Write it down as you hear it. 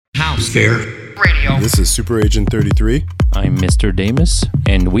Housefair Radio. This is Super Agent 33. I'm Mr. Damus,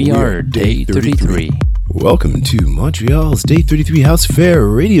 and we are Day 33. Welcome to Montreal's Day 33 House Fair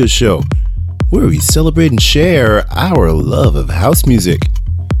radio show, where we celebrate and share our love of house music.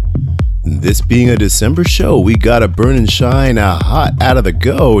 This being a December show, we got a burn and shine, a hot out of the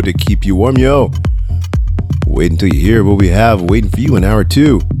go to keep you warm, yo. Wait until you hear what we have waiting for you in hour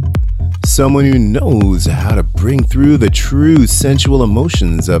two. Someone who knows how to bring through the true sensual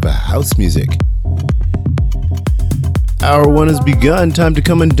emotions of house music. Hour one has begun, time to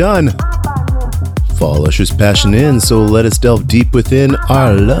come undone. Fall ushers passion in, so let us delve deep within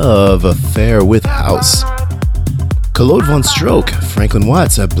our love affair with house. Claude Von Stroke, Franklin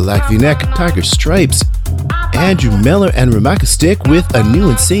Watts, a Black V-neck, Tiger Stripes, Andrew Miller and Ramaka Stick with a new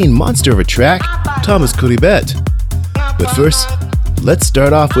insane monster of a track, Thomas Couribet. But first, let's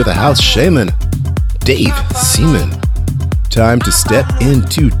start off with a house shaman, Dave Seaman. Time to step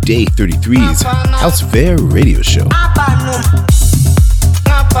into Day 33's House Fair radio show.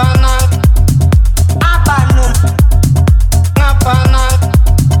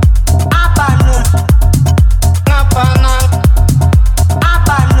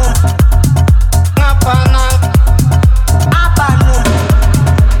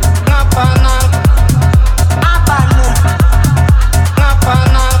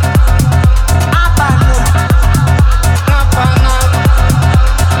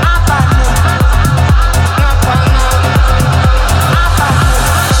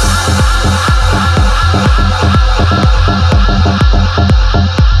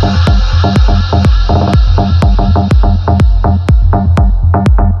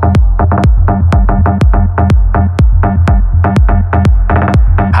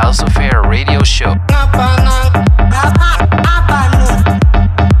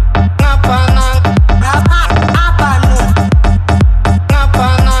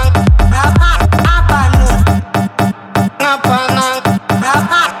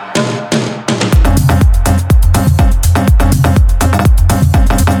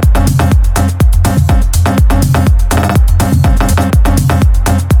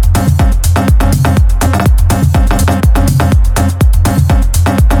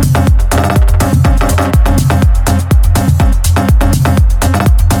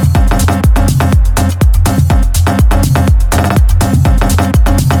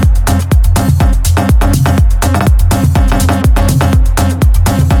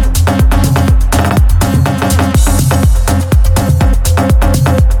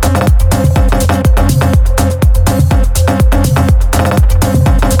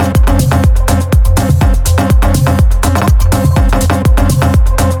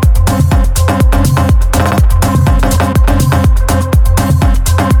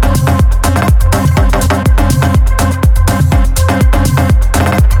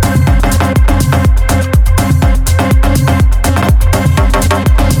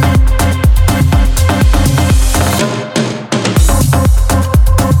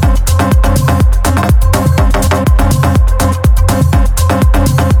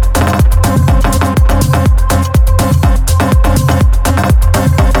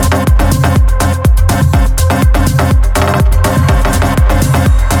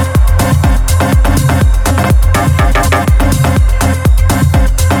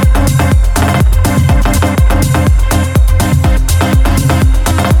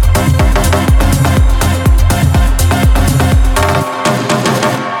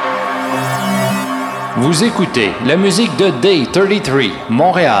 Vous écoutez la musique de Day 33,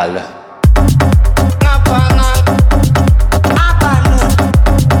 Montréal.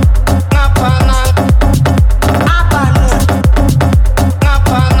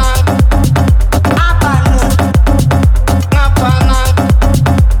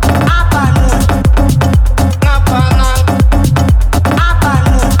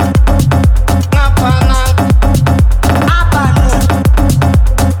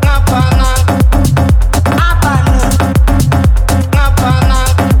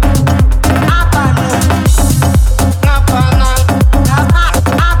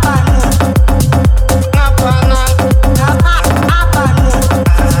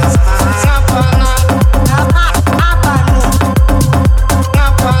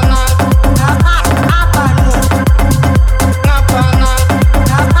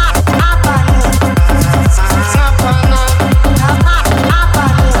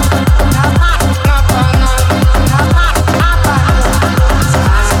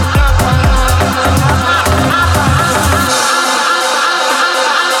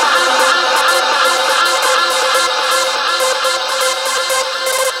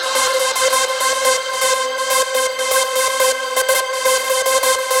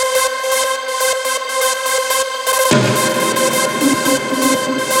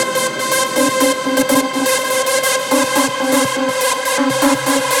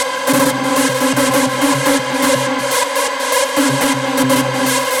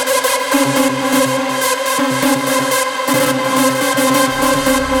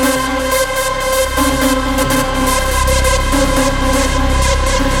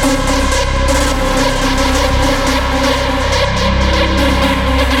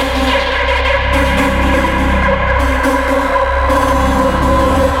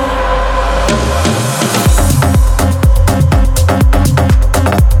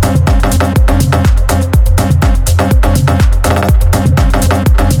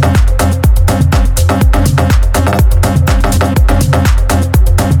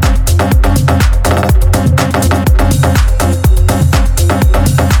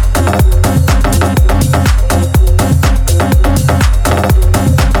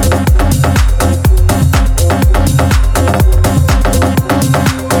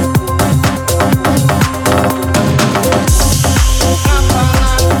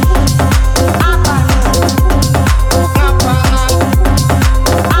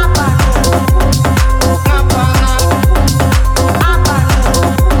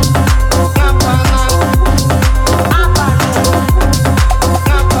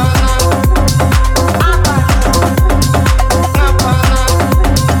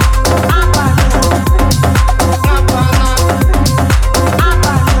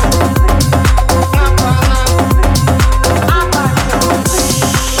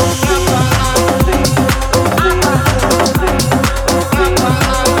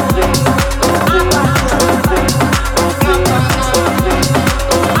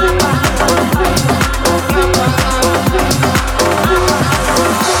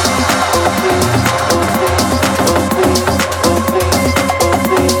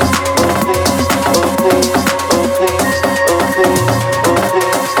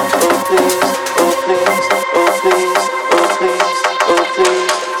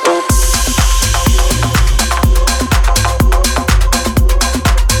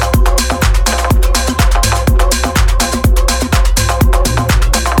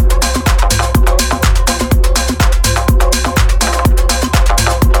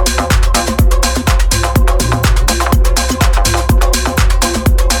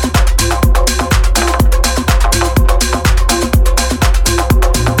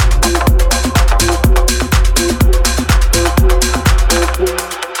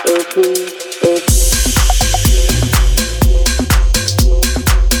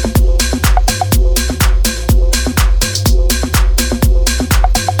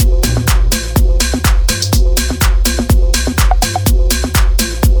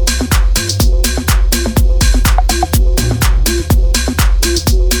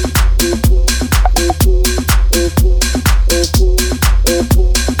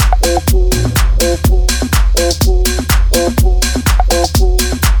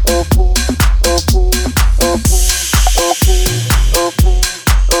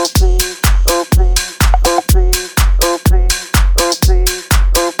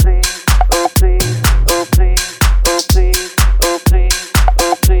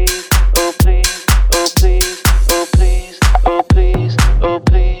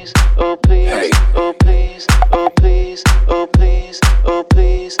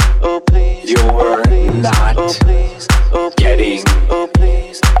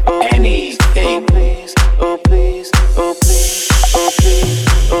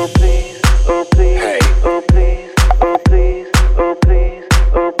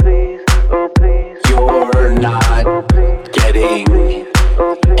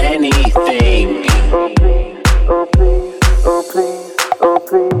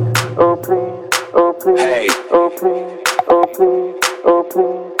 Hey.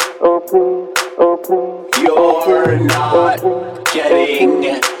 You're not getting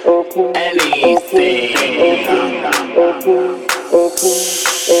anything. Hey.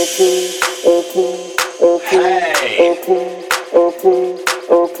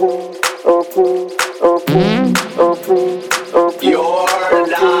 You're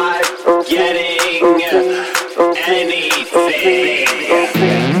not getting anything.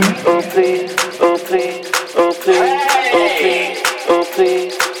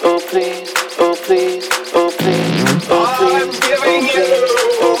 I'm giving you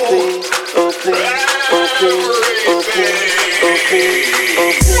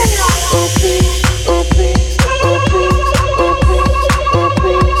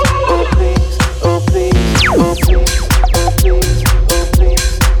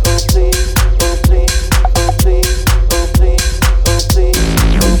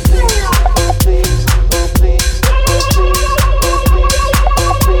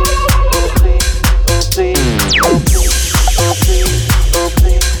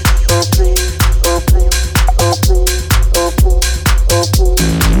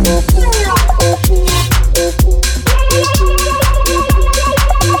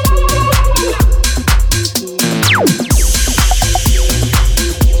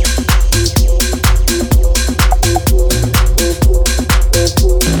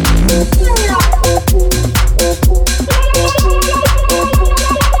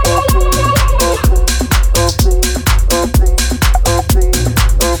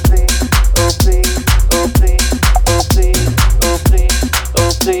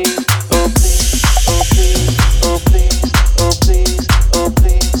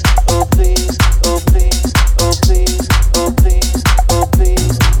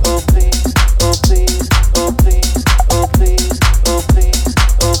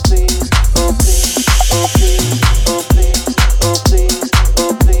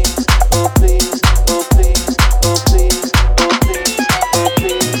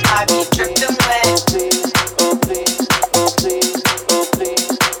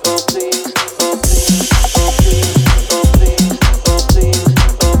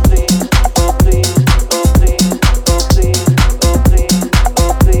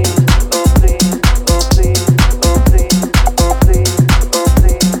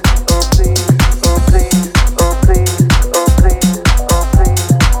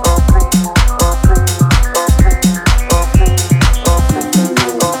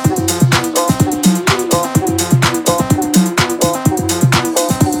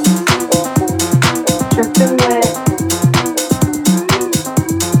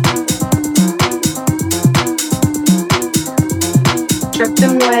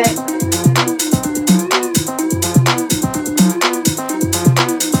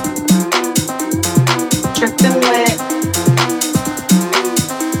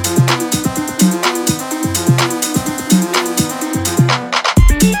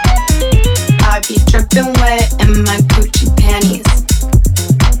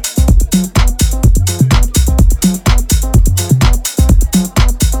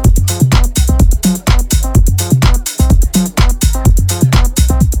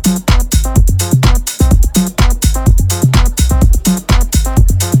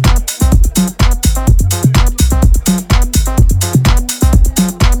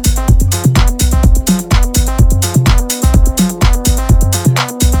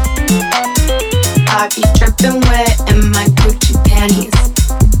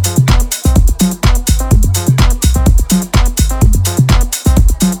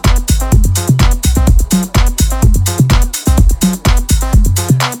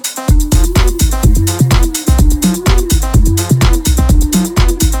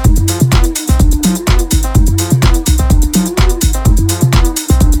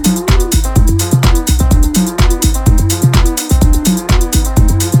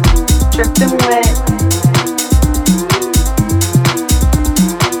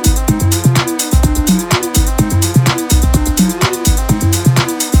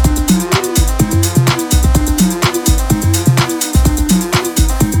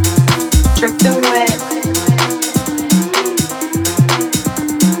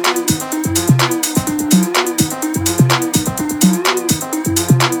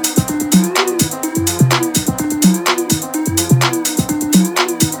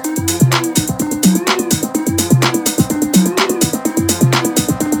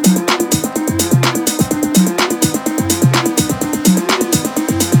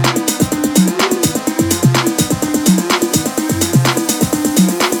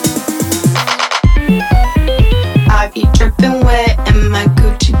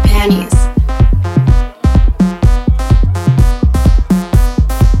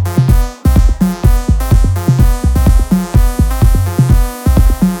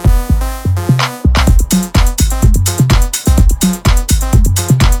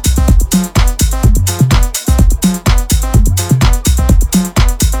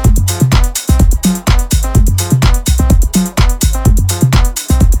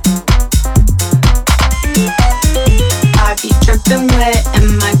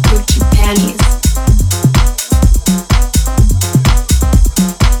and my Gucci panties.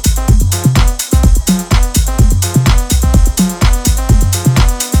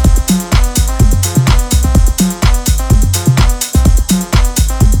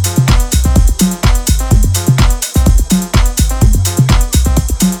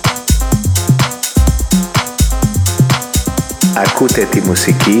 Ακούτε τη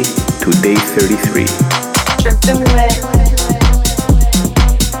μουσική του Day 33. Dripping wet.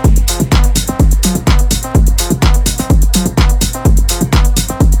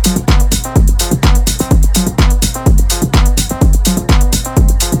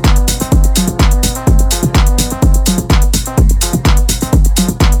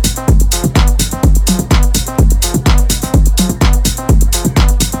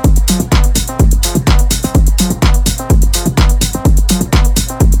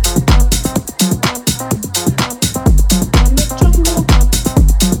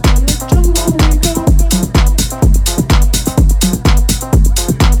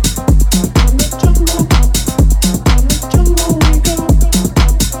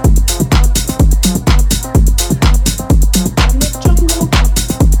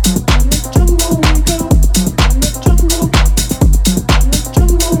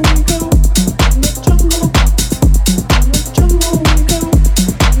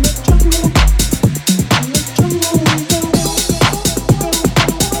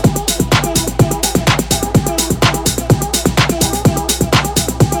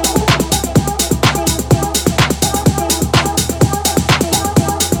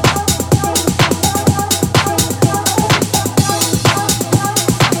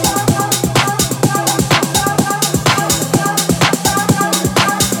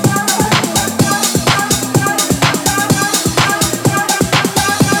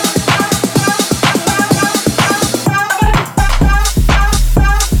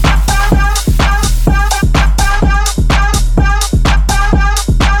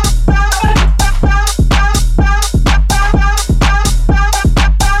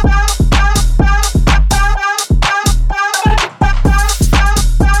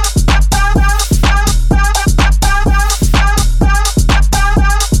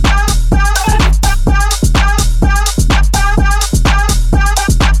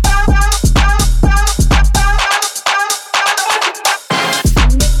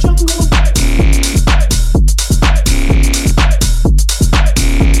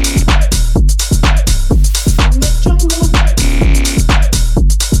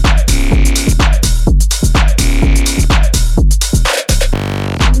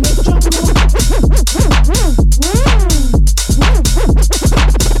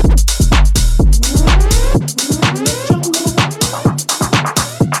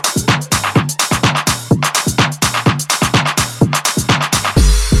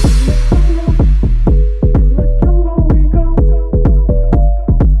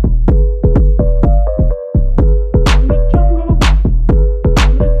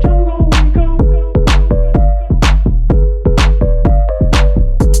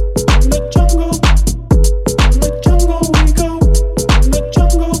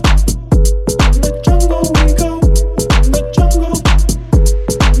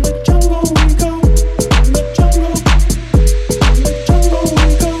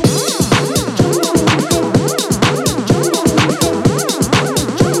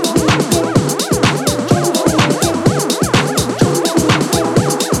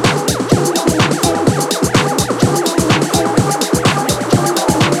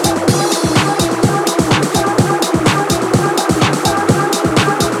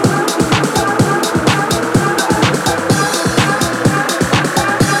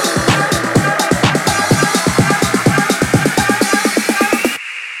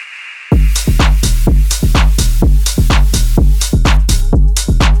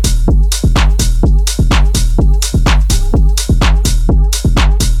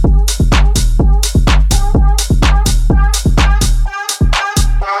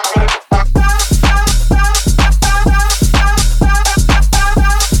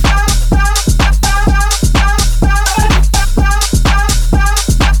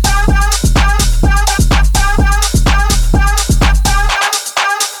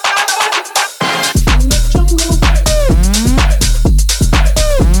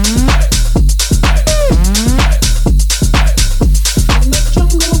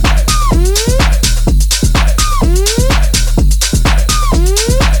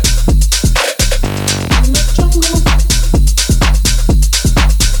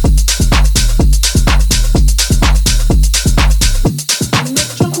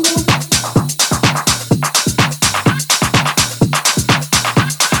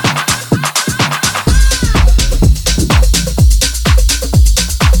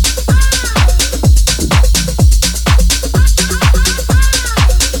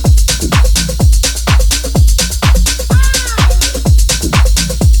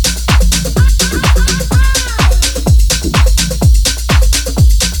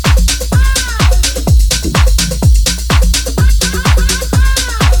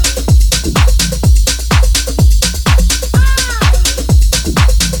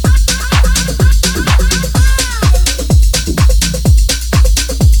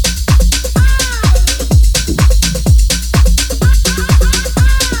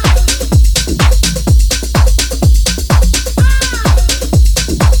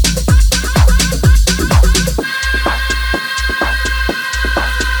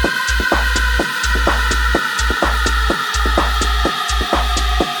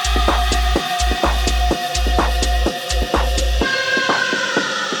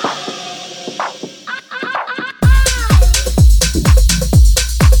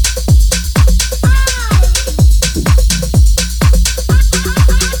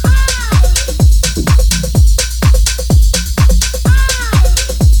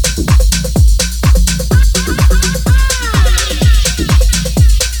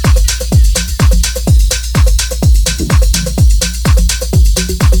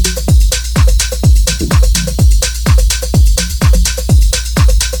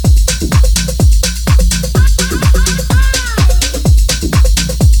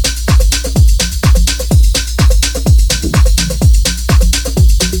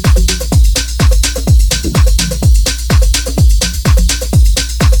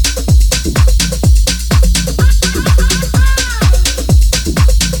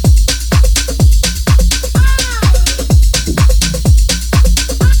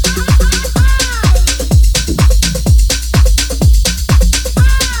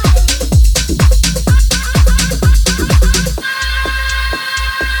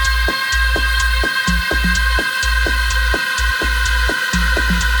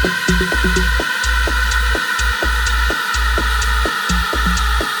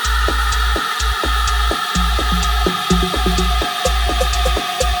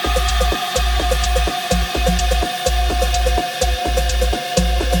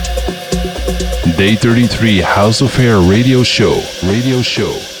 Day 33 House of Hair Radio Show.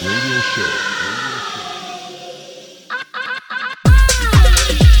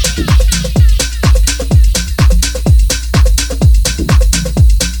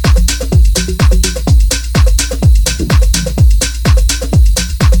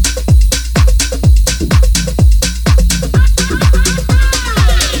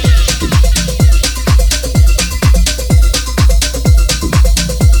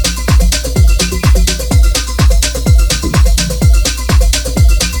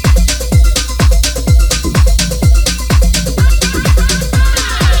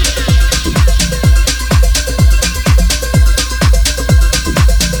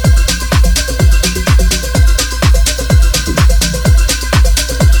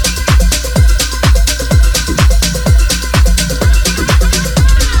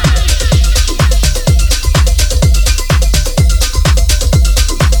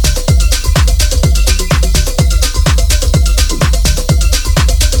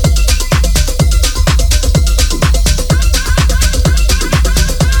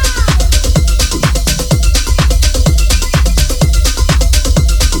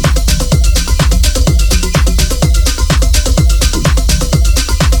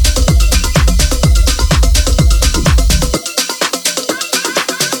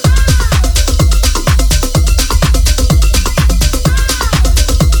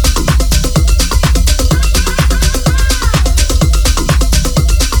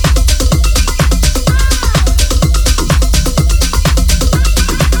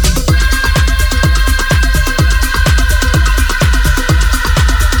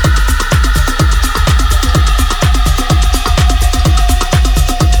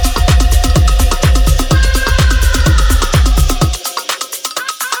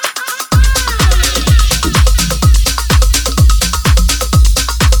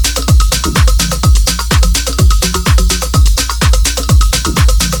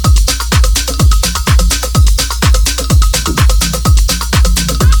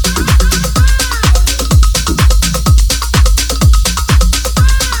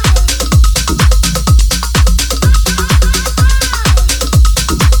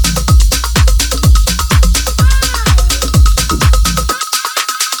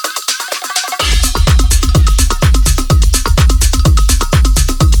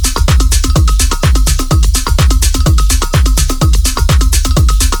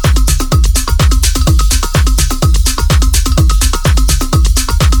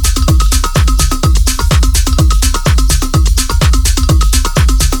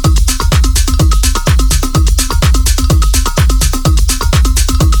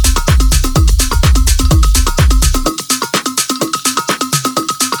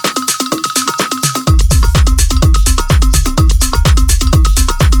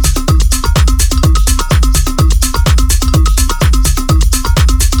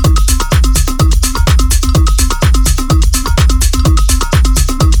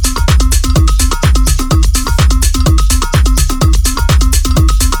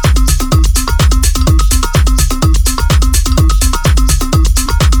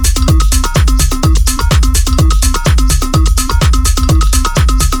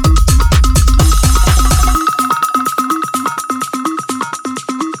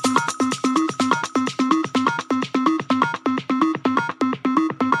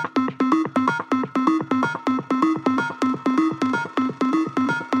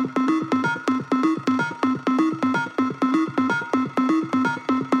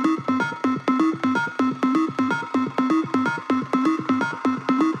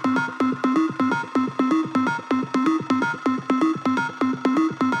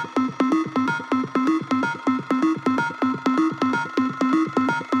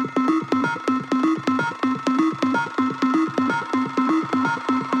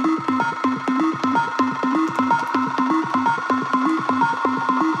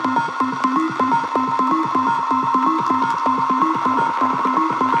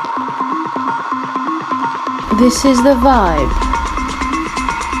 This is the vibe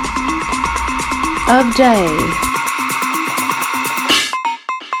of day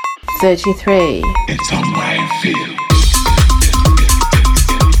 33. It's on my field.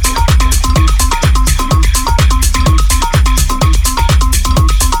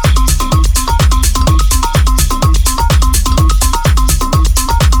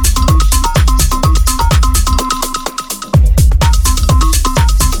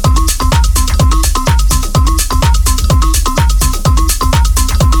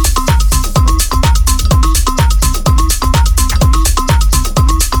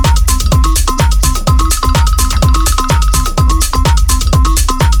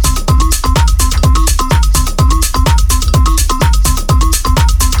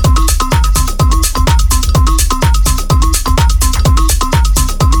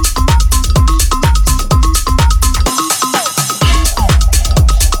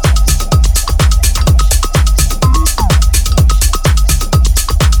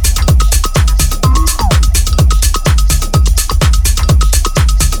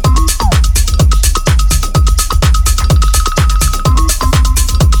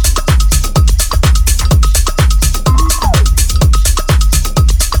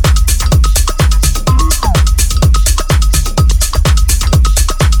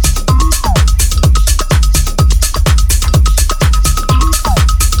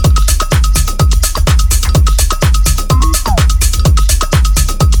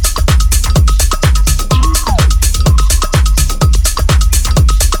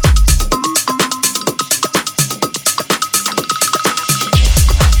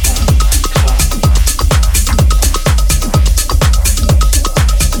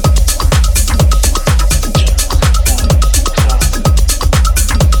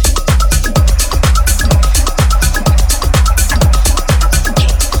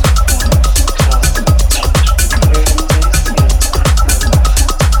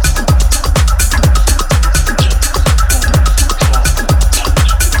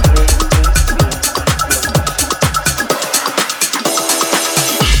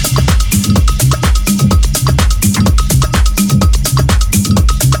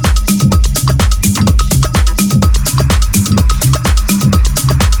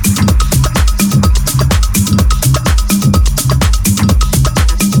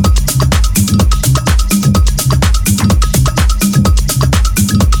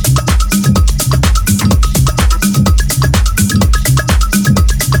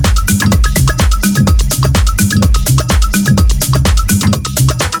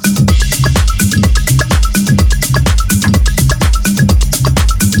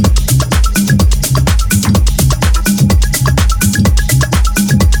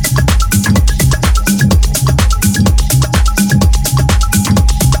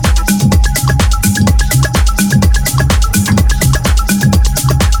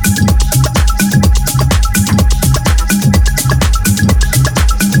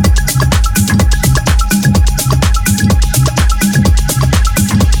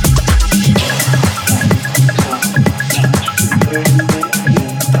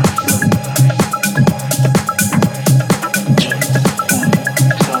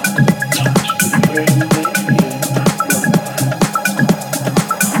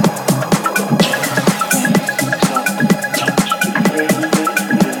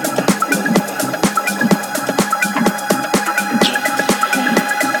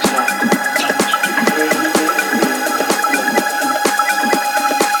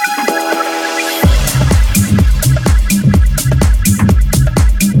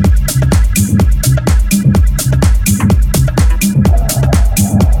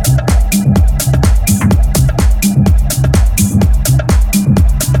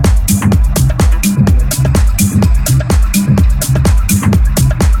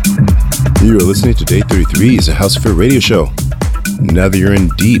 You are listening to Day 33's House of Fair radio show. Now that you're in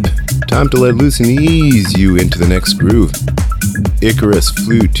deep, time to let loose and ease you into the next groove. Icarus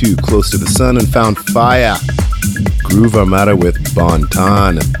flew too close to the sun and found fire. Groove Armada with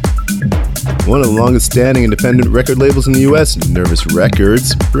Bonton. One of the longest standing independent record labels in the US, Nervous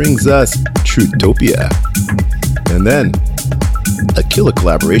Records, brings us Trutopia. And then, a killer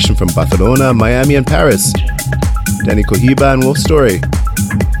collaboration from Barcelona, Miami, and Paris. Danny Cohiba and Wolf Story.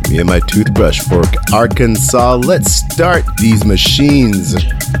 Me and my toothbrush fork, Arkansas. Let's start these machines.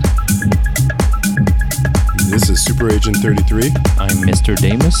 This is Super Agent 33. I'm Mr.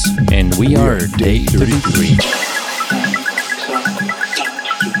 Damus, and we are Day 33.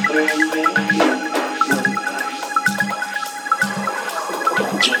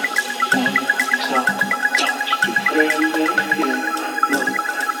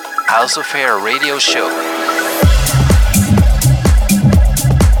 House of Fair radio show.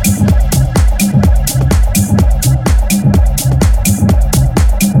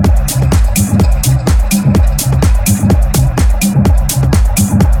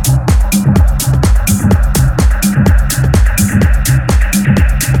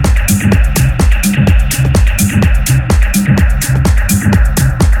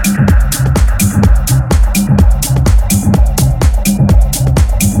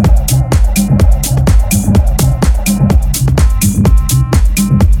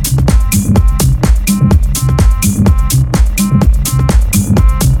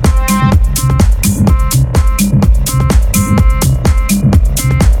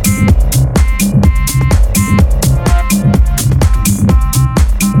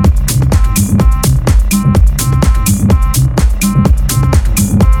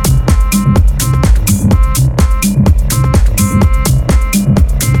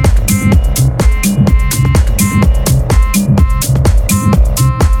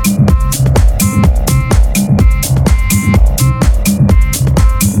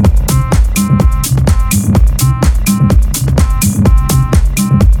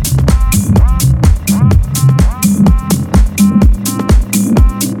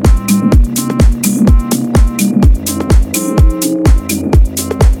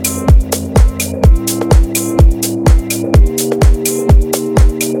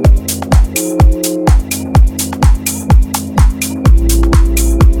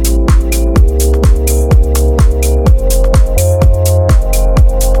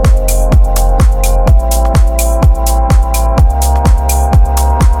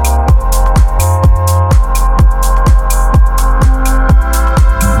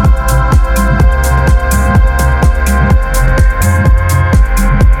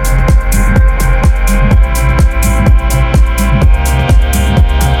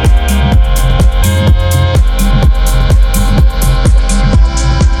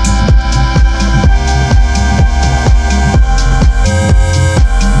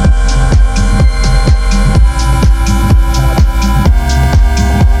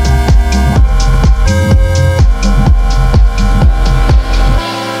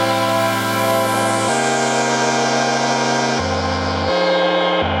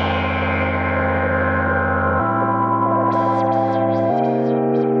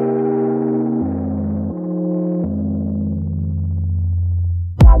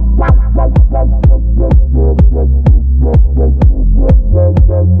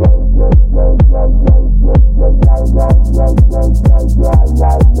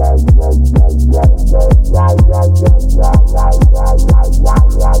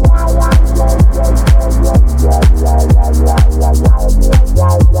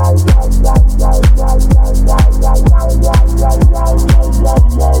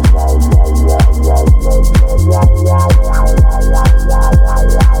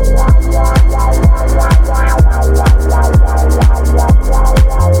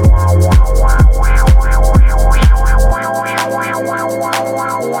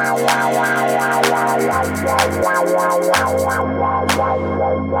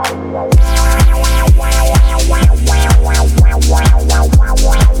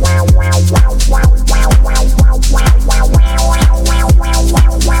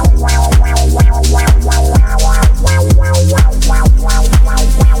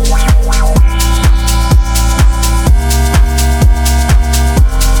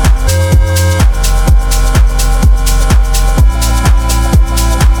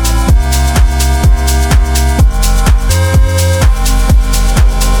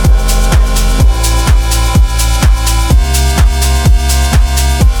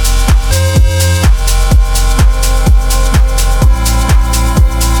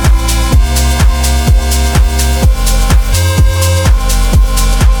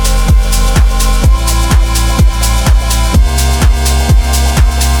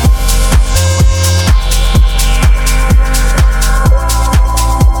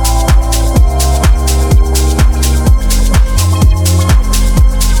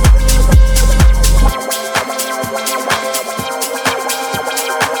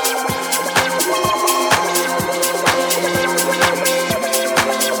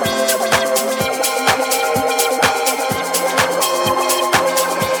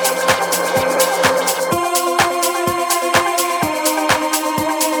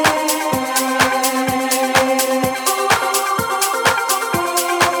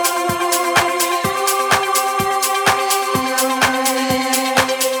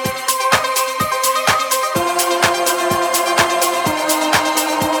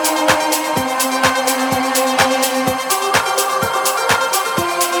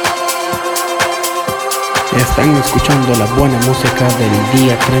 escuchando la buena música del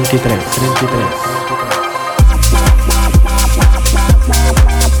día 33.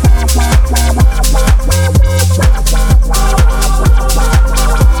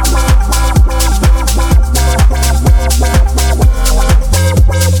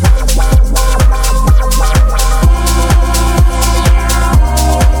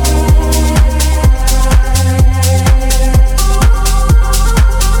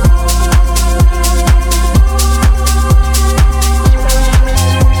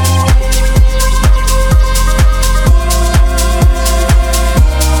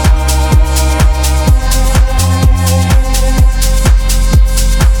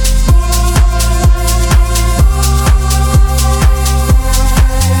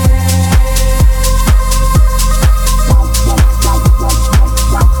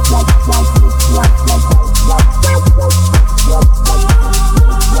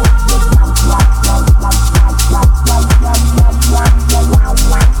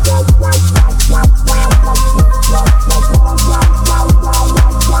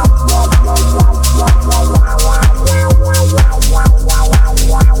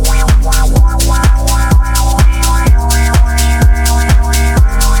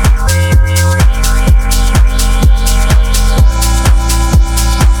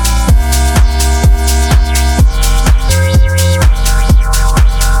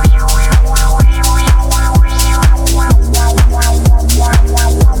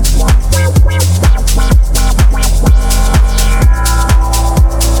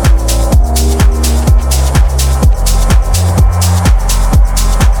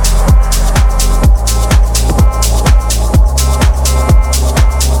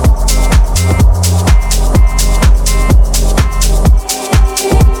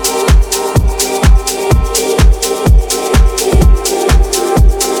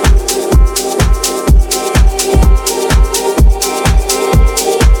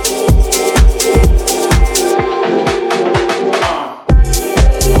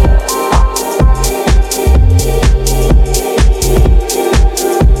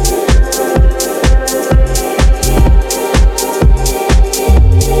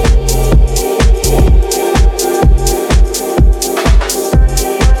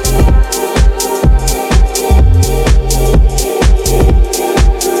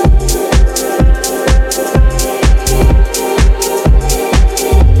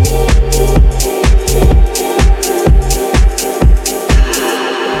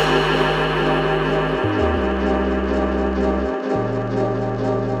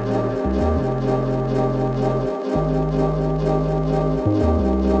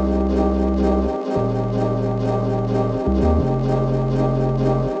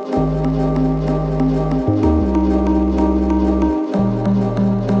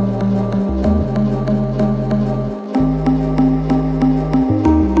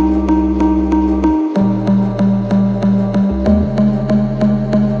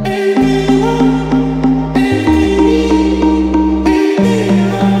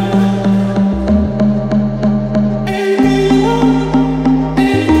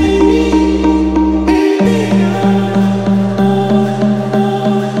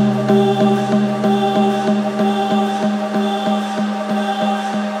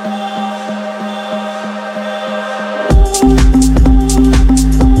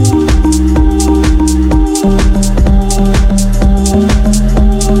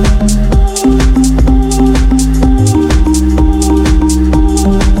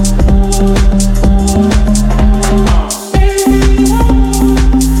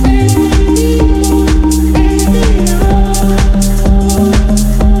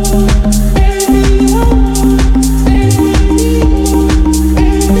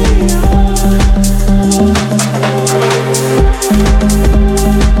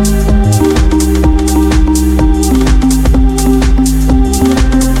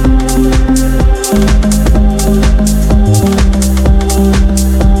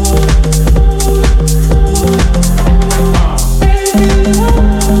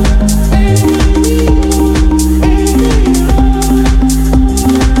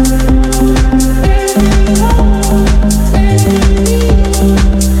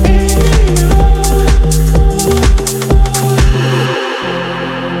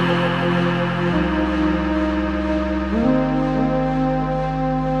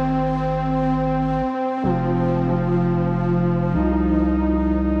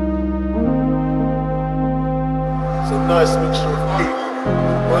 nice mixture of people,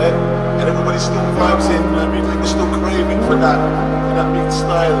 right? And everybody still vibes in, you know what I mean? Like they're still craving for that beat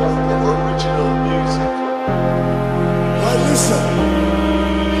style of original music. Right, listen.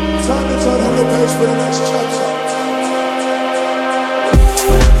 Time to turn on the page for the next chapter.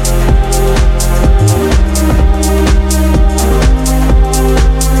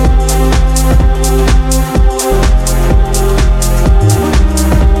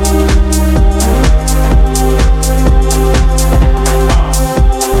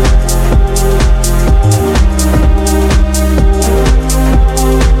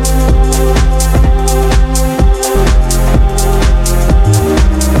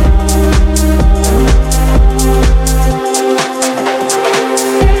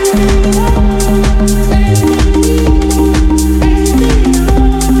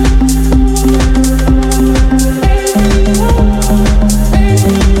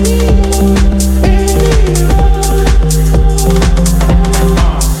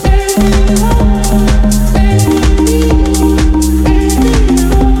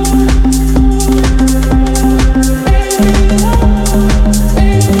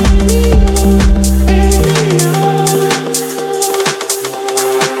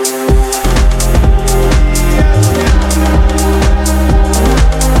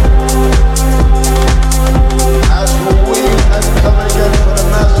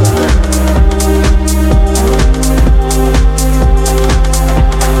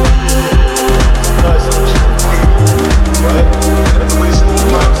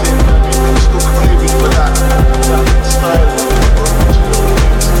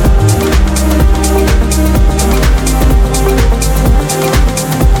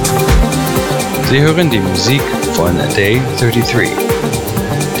 Sie hören die Musik von Day 33.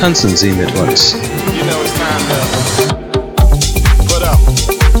 Tanzen Sie mit uns. You know it's time to put up.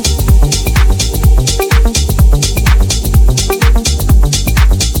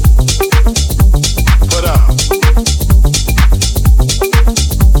 Put up.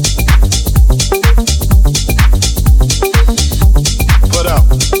 Put up.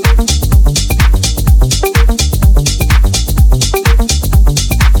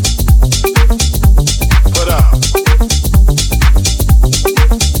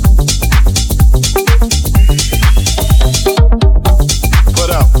 Put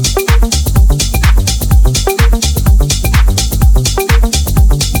up.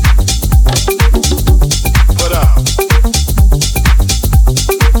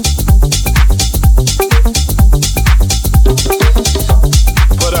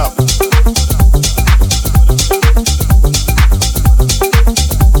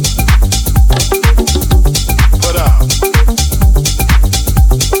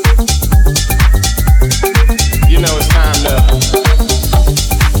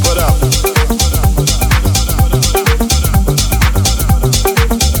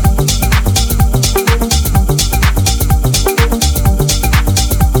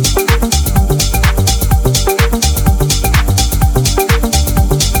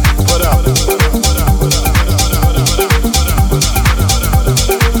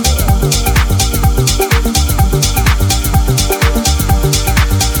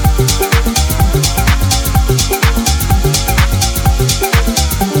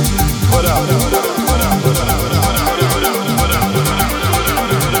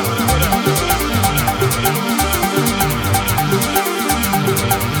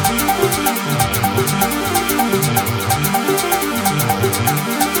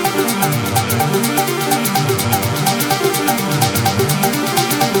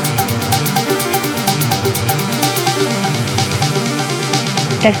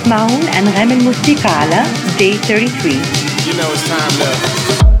 تسمعون أنغام الموسيقى Day 33. You know it's time to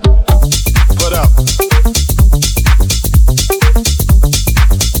put up.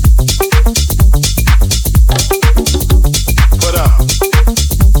 Put up.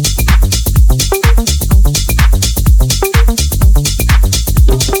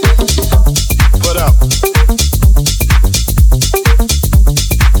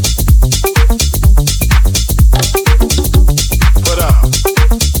 Put up.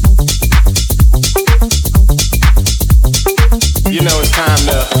 You know it's time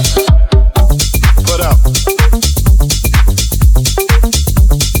to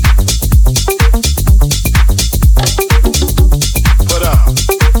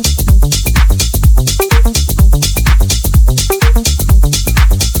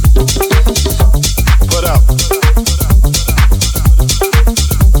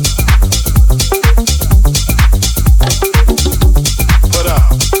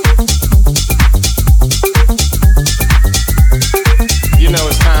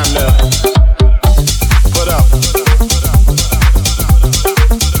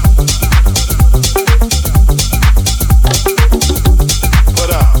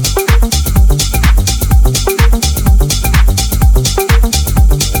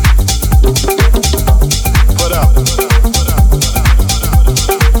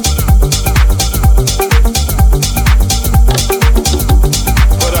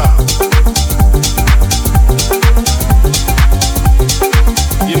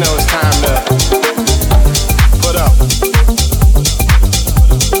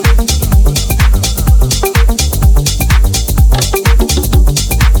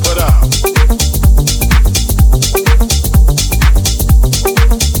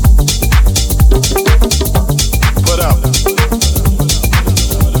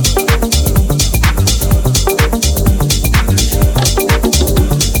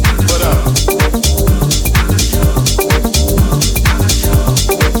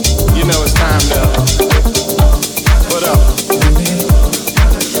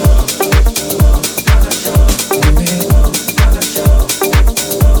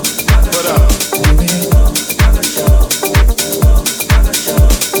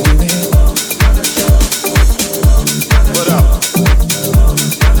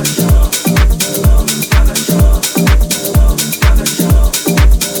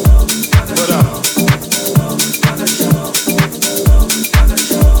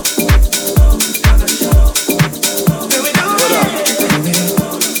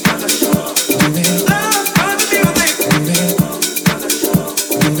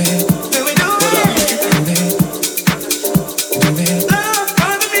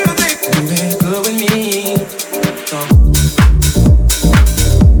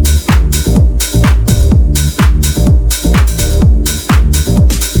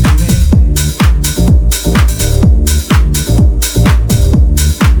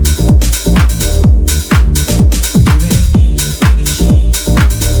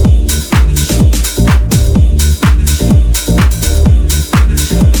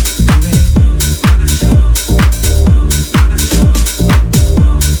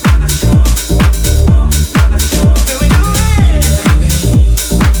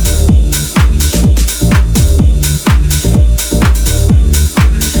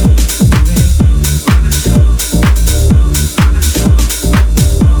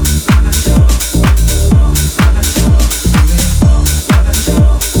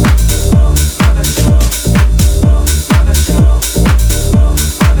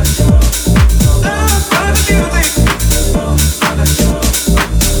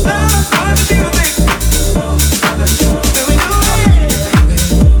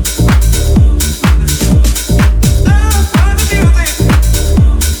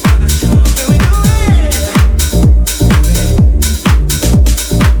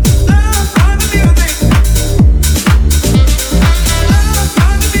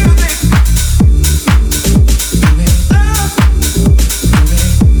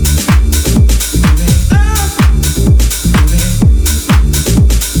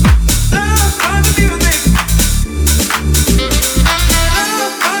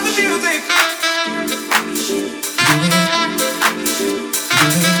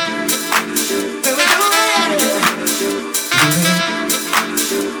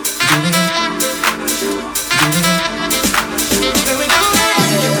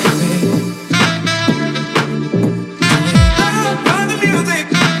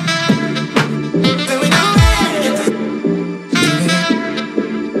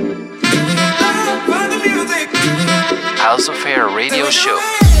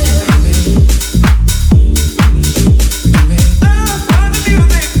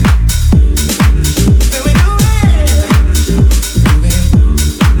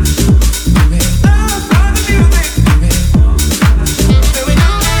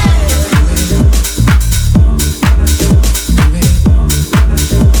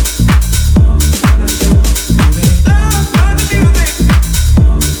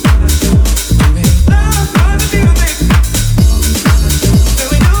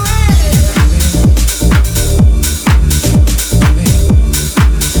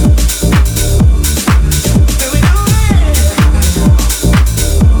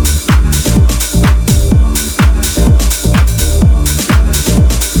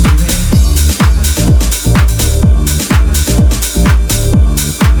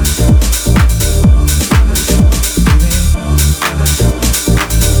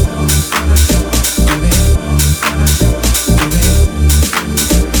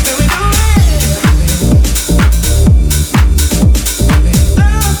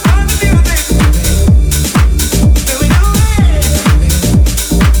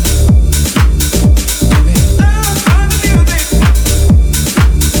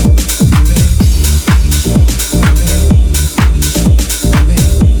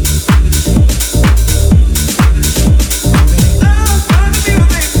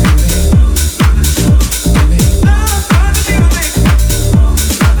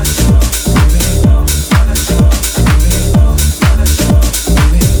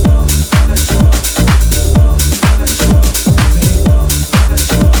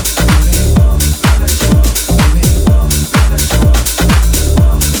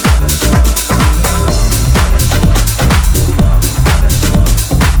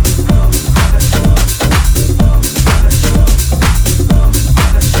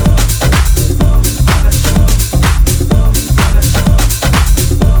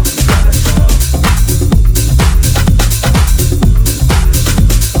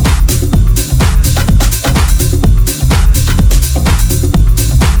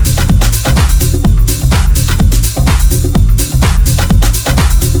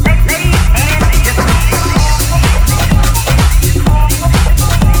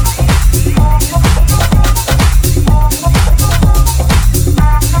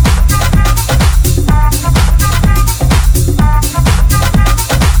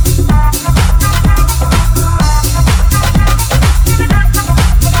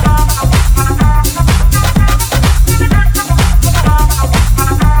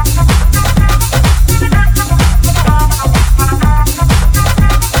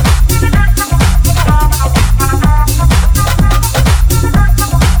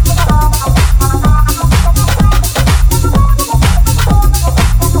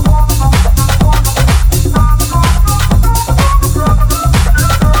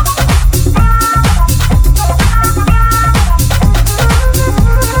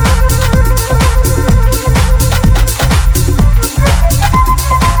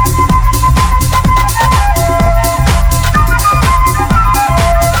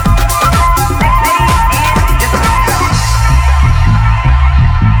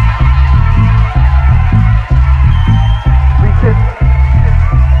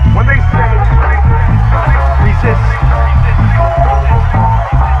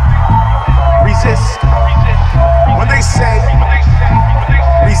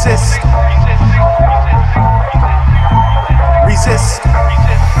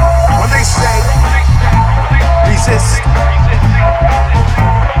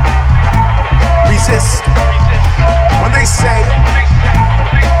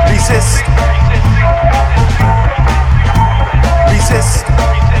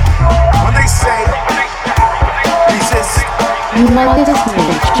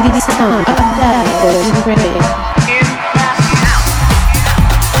multi-stage the sound of that great.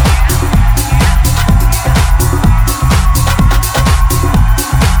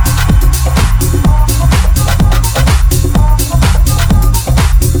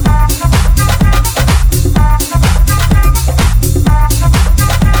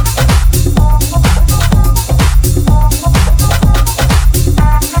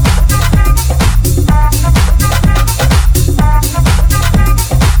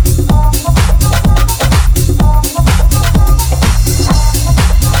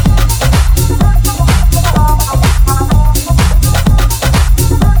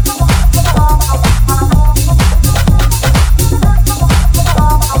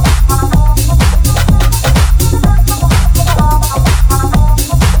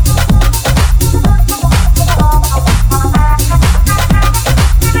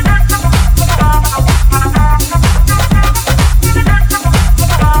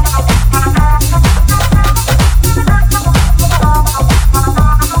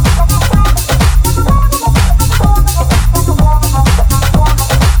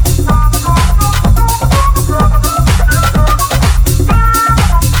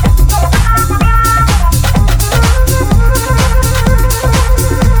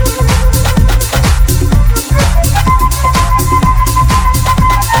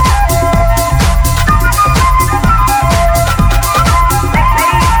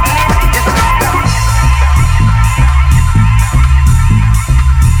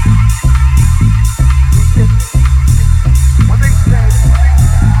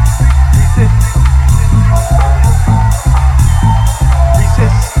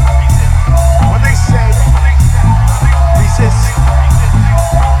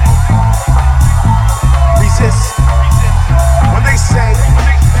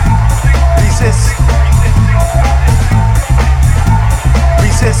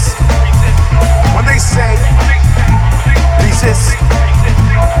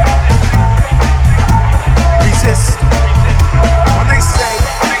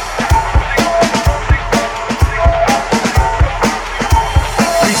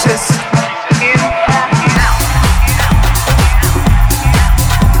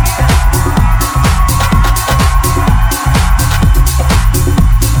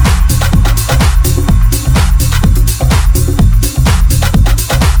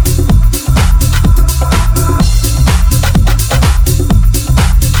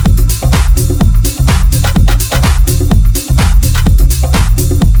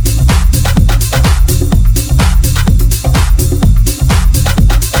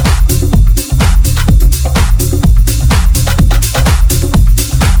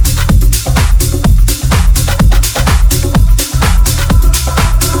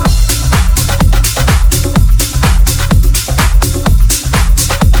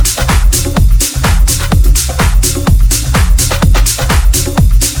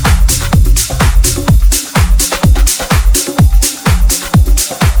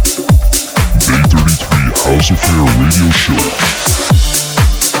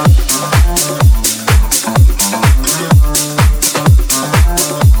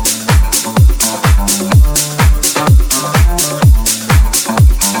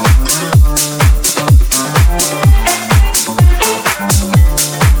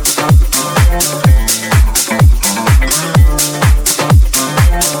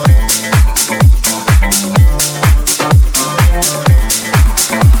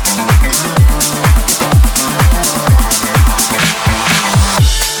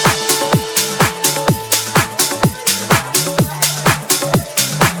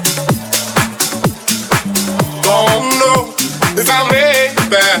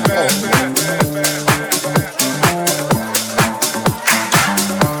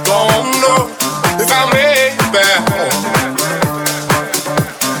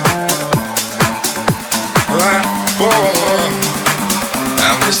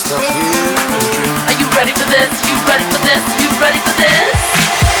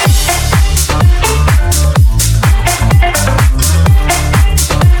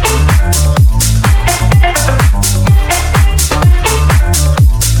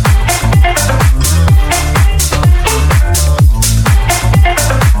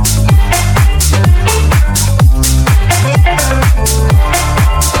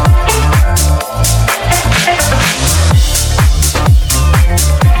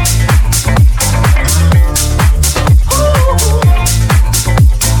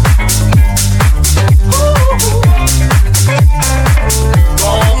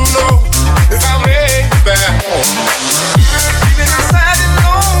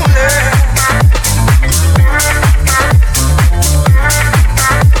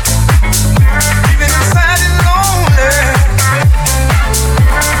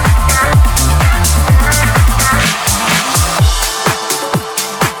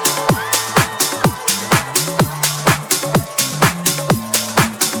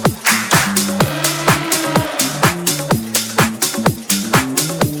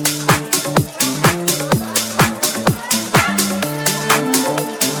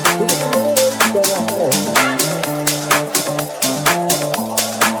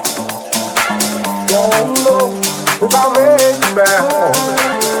 if I make it back home.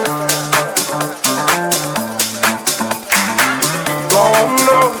 Lord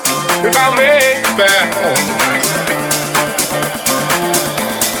knows if I make it back home.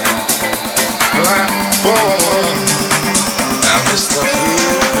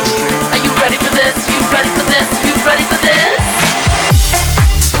 Are you ready for this? You ready for this? You ready for this?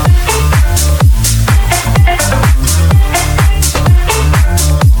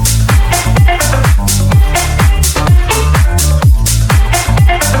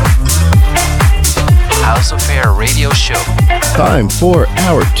 House Affair Radio Show. Time for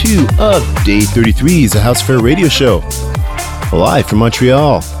hour 2 of Day 33's House Fair Radio Show. Live from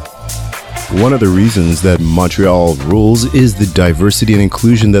Montreal. One of the reasons that Montreal rules is the diversity and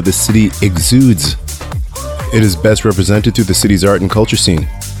inclusion that the city exudes. It is best represented through the city's art and culture scene.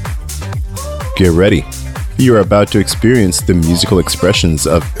 Get ready. You are about to experience the musical expressions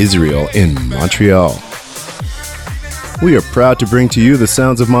of Israel in Montreal. We are proud to bring to you the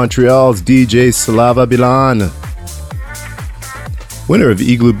sounds of Montreal's DJ Slava Bilan. Winner of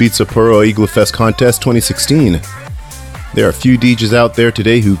Igloo Beats Sapporo Igloo Fest Contest 2016. There are few DJs out there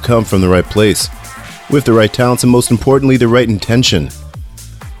today who come from the right place, with the right talents and most importantly, the right intention.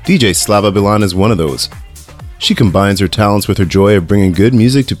 DJ Slava Bilan is one of those. She combines her talents with her joy of bringing good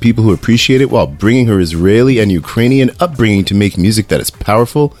music to people who appreciate it while bringing her Israeli and Ukrainian upbringing to make music that is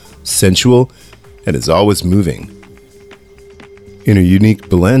powerful, sensual, and is always moving. In her unique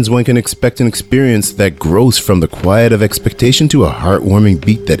blends, one can expect an experience that grows from the quiet of expectation to a heartwarming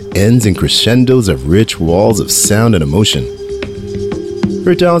beat that ends in crescendos of rich walls of sound and emotion.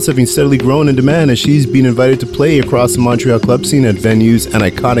 Her talents have been steadily growing in demand as she's been invited to play across the Montreal club scene at venues and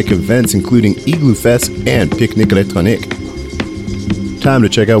iconic events including Igloo Fest and Picnic Electronique. Time to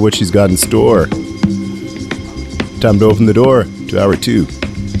check out what she's got in store. Time to open the door to hour 2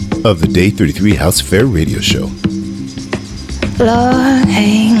 of the Day 33 House Fair Radio Show.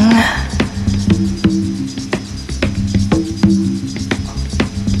 Longing,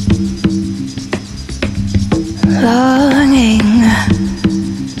 longing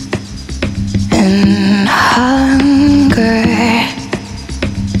and hunger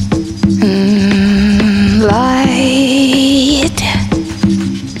and light.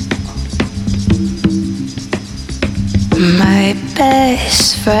 My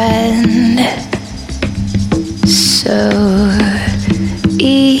best friend, so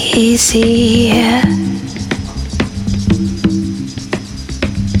easy.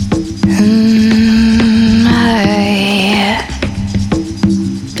 My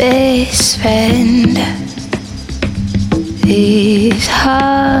best friend is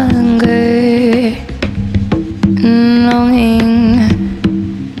hunger, longing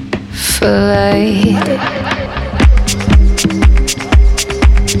for light.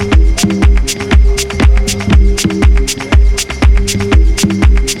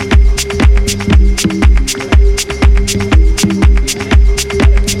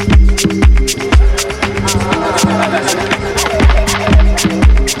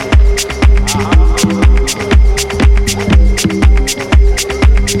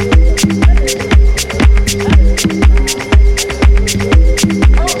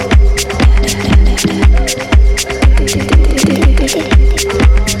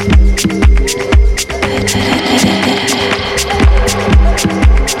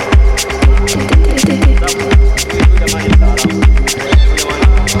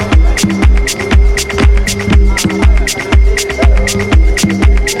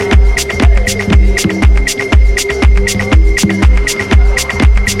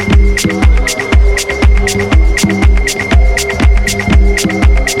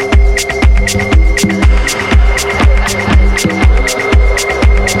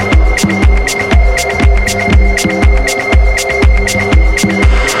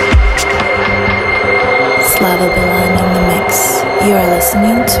 Slava Bilan in the mix. You are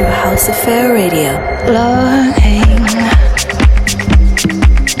listening to House Affair Radio. Longing,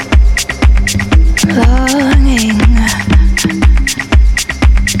 longing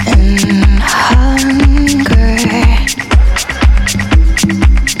and hunger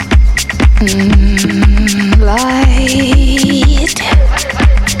and light.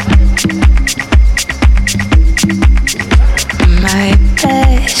 My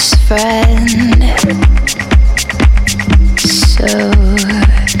best friend, so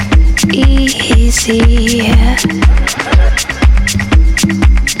easy.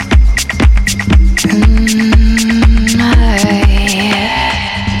 My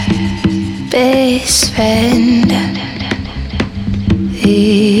best friend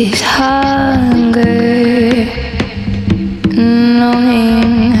is hunger,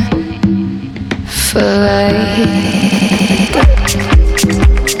 longing for light.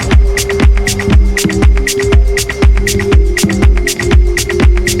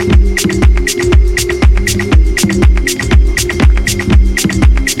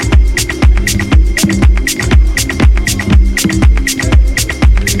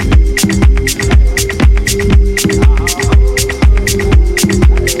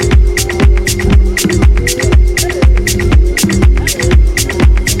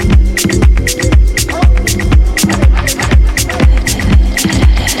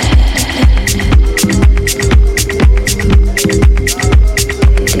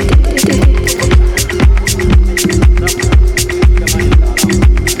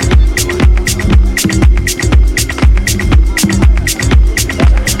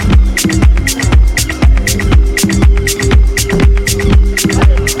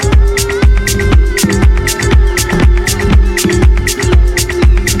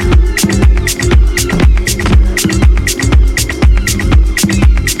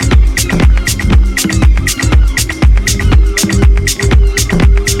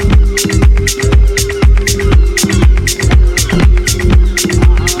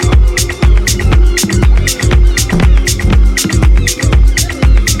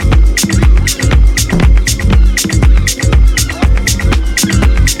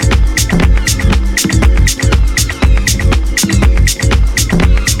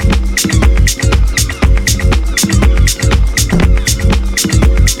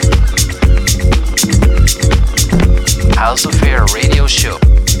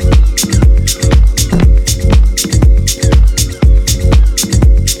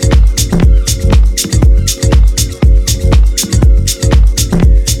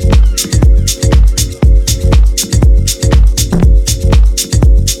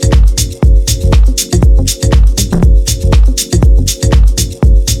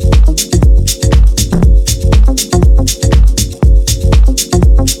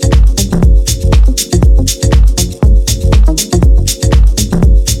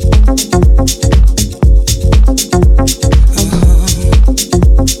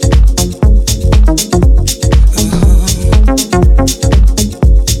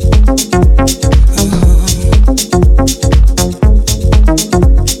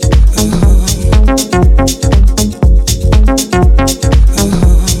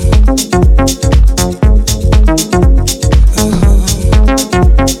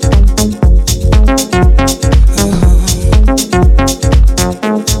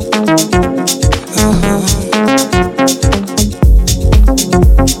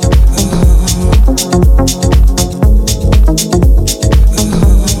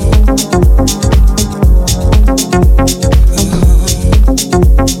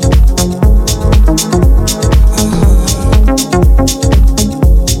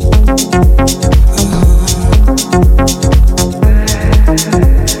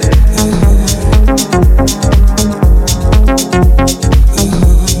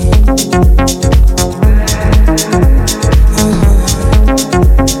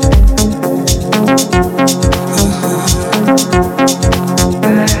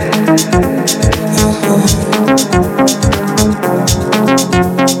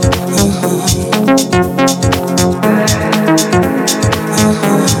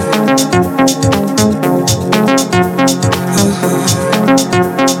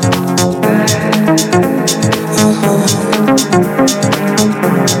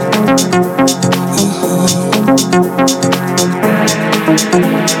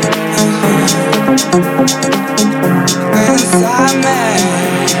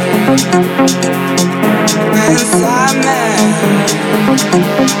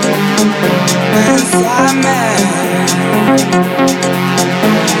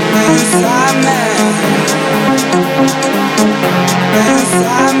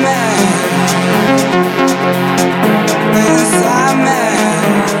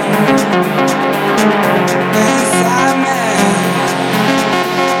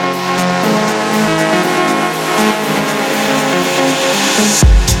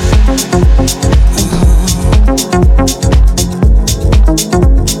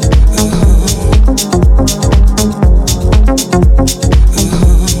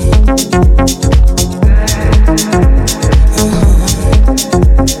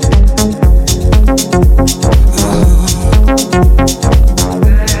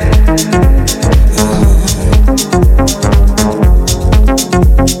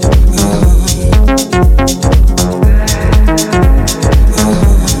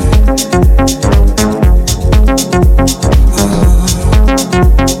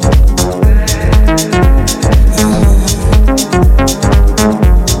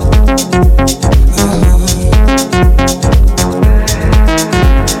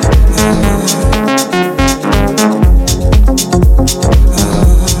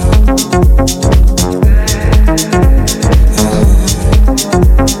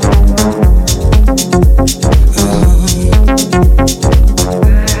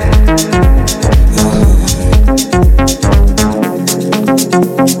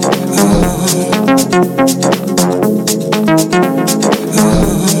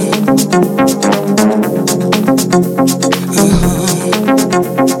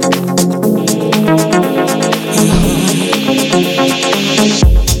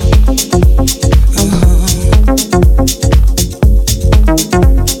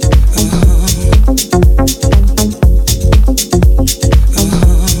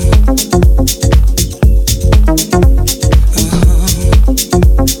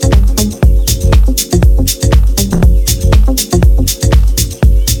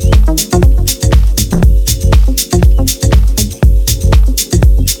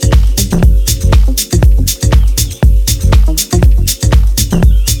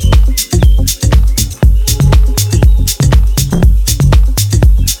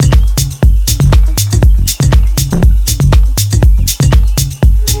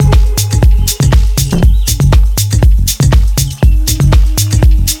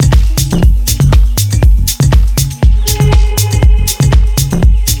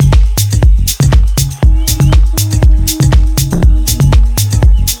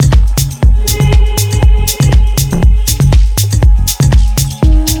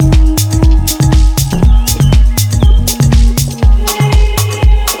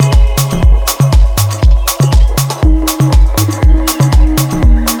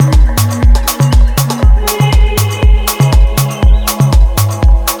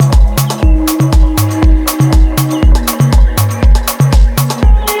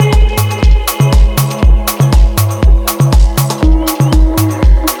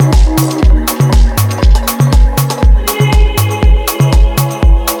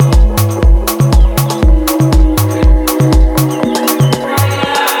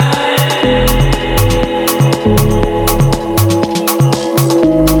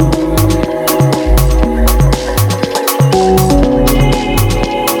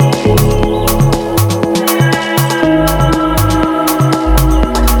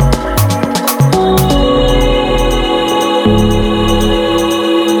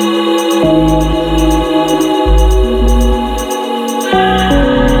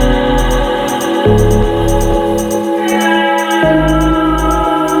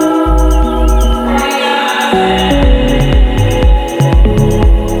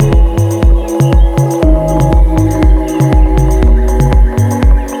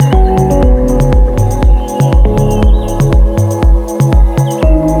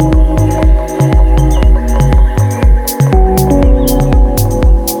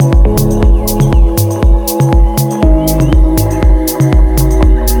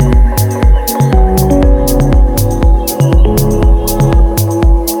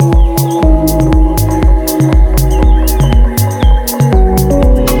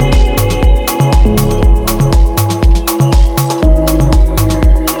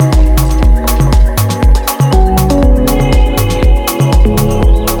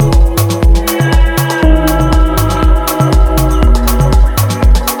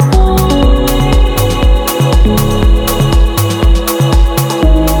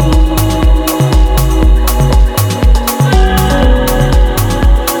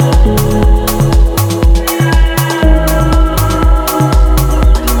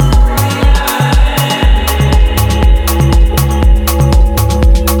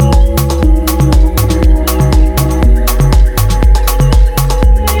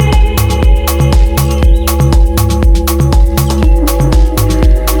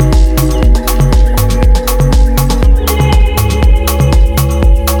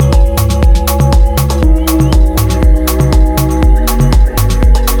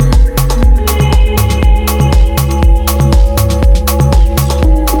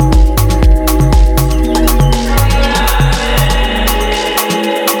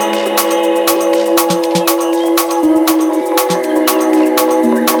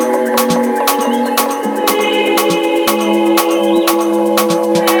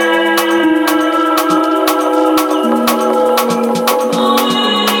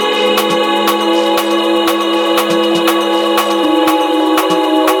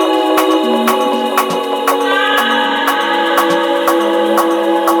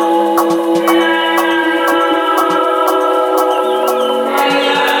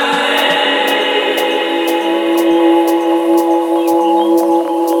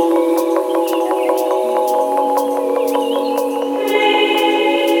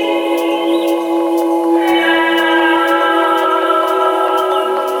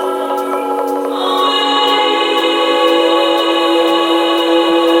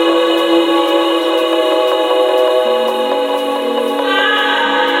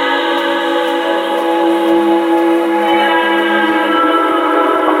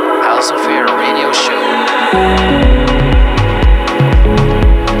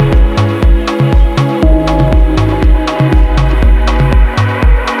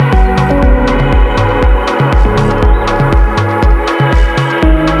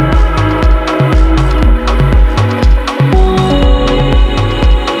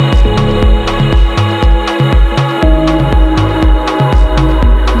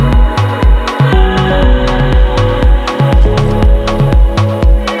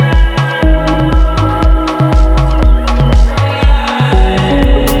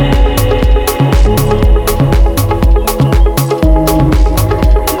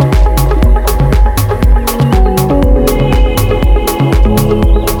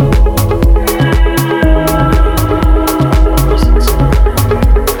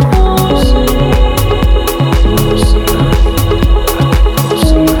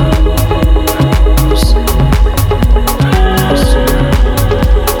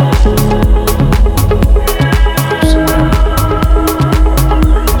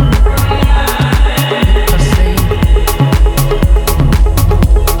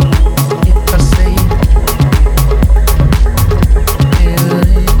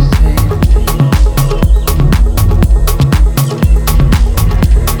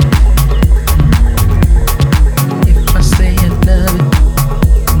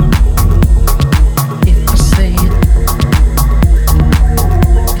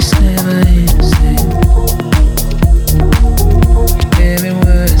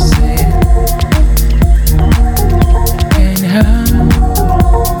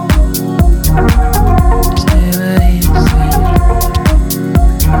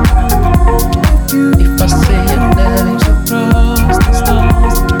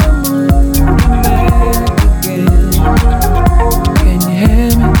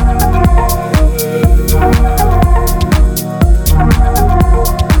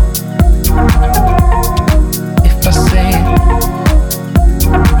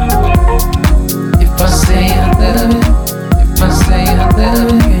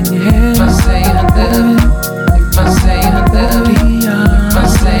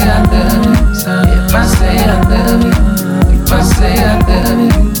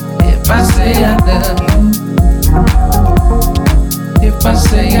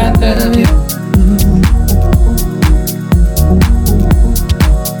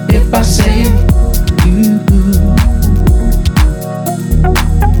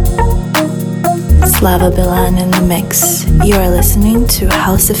 Slava, Bilan in the mix. You are listening to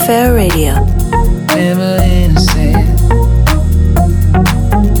House Affair Radio. Never innocent.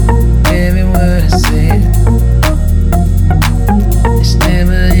 Every word I said, it's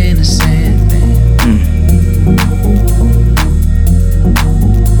never innocent, man.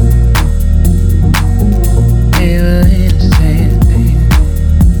 Never innocent, man.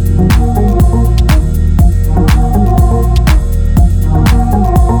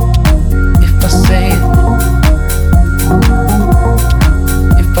 If I say it,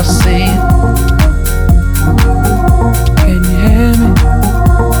 if I say it, can you hear me?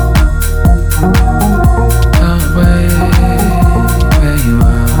 I'll wait where you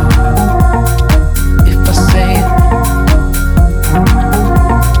are. If I say it,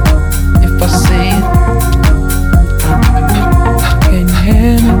 if I say it, can you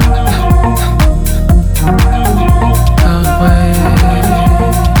hear me? I'll wait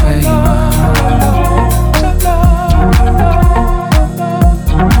where you are.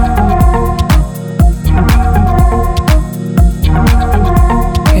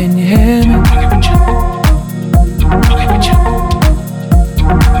 Can you hear me?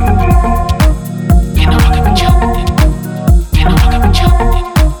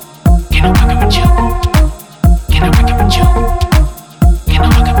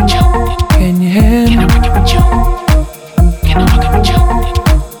 Can you hear me?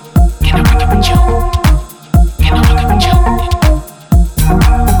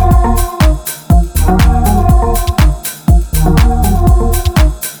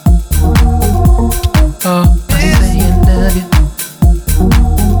 Oh, I say I love you.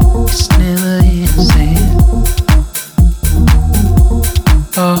 It's never innocent.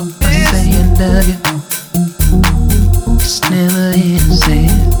 Oh, I say I love you. It's never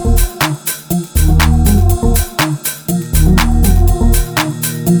innocent.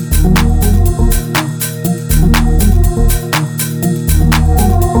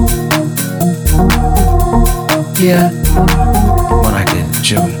 Yeah, what I did in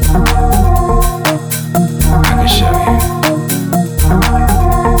June, I can show you.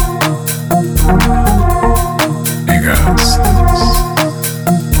 Niggas.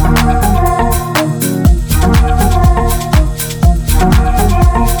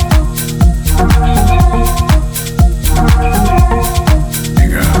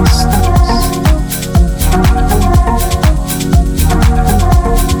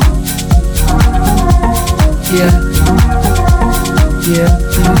 Yeah, yeah.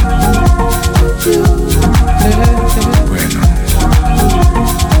 Bueno.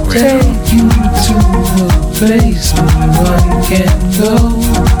 Take you to a place where one can go.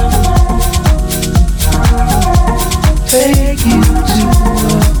 Take you to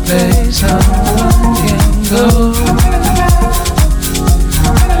a place where one can go.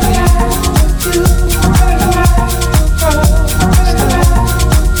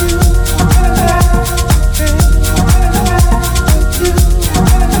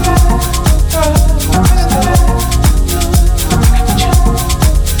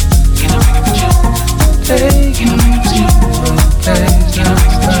 Take you to a place that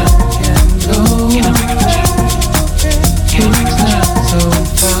one can go. It's not so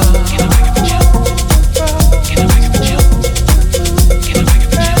far.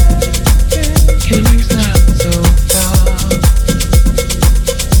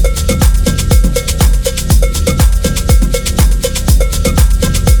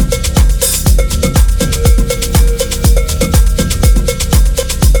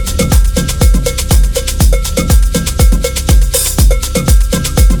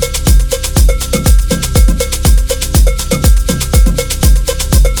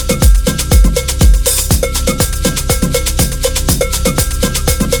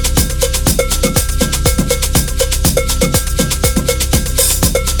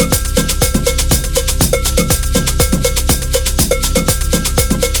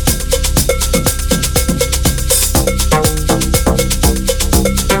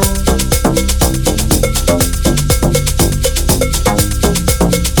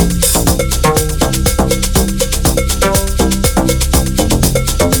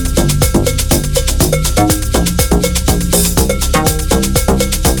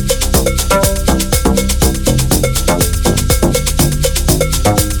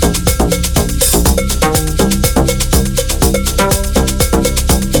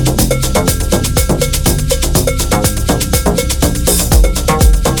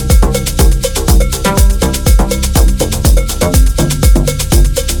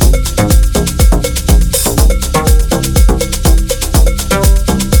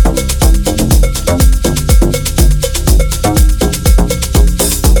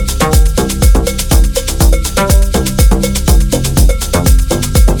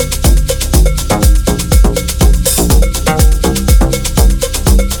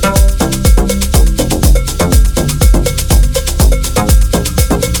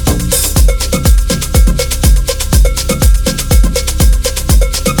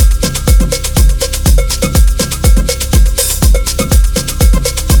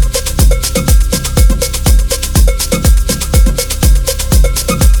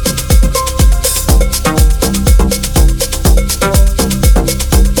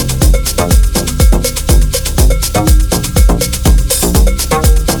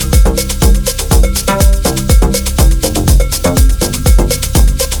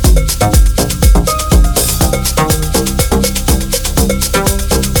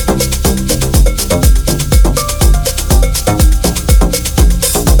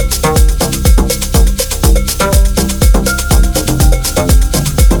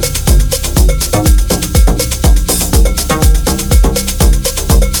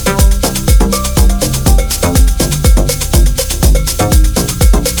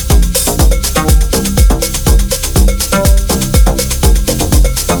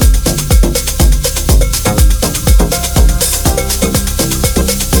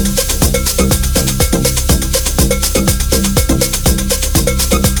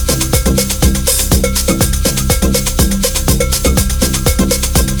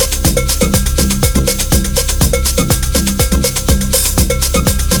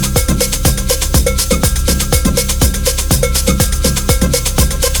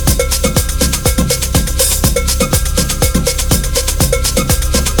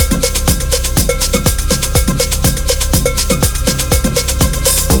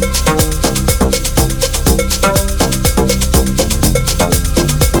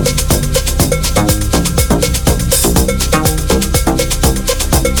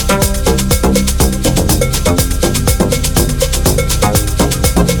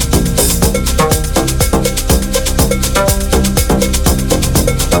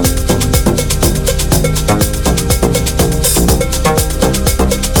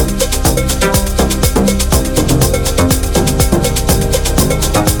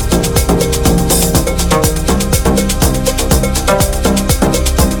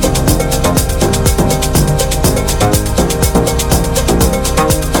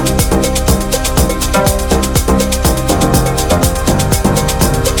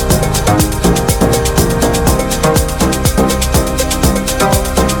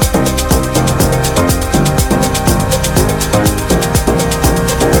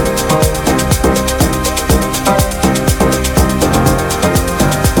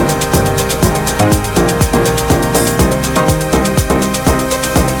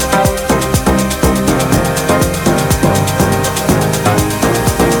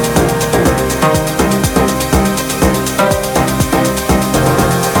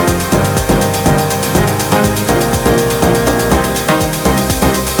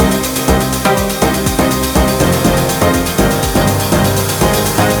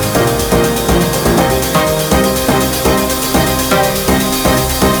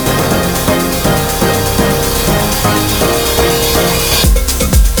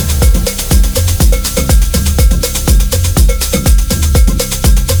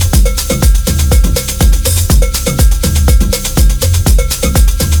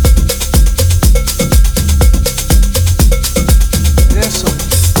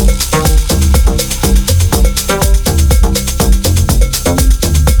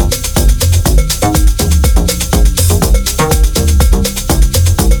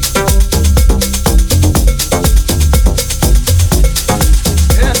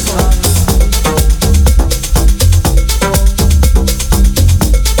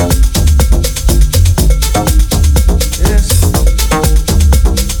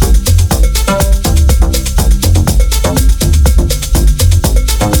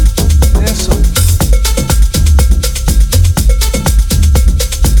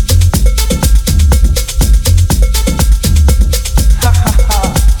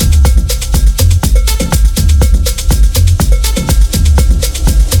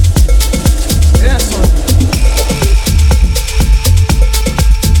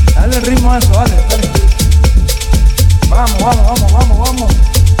 Dale el ritmo a eso, dale, dale. Vamos, vamos, vamos, vamos, vamos.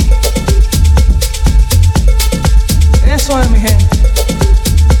 Eso es mi gente.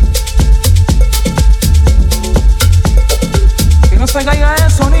 Que no se caiga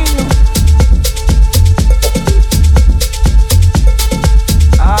eso, niño.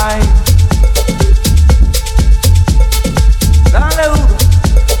 Ay. Dale duro.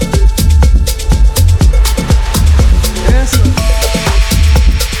 Eso.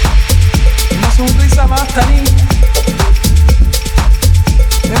 Una sonrisa basta, niña.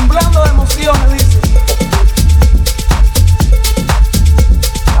 Temblando de emociones, dice.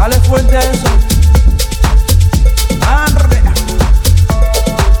 Dale fuerte a eso. Arre.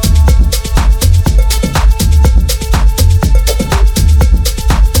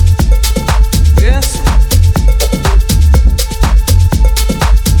 Eso.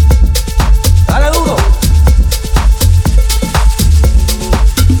 Dale duro.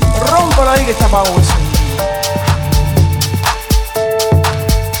 Rómpalo ahí que está pago eso.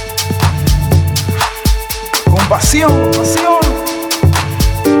 Con pasión, pasión.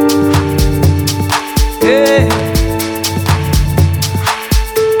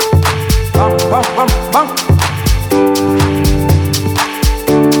 Vamos, vamos, vamos, vamos.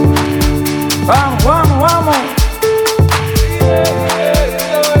 Vamos, vamos, vamos.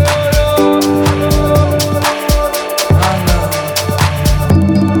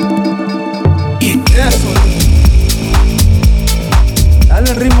 Eso. Dale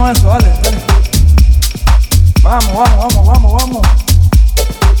el ritmo a eso, dale, dale. Vamos, vamos, vamos, vamos, vamos.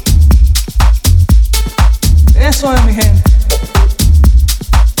 Eso es mi gente.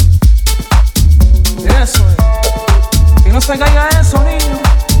 Eso es. Que no se caiga eso, niño.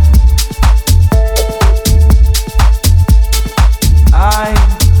 Ay.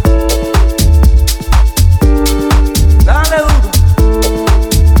 Dale duro.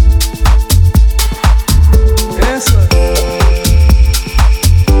 Eso es.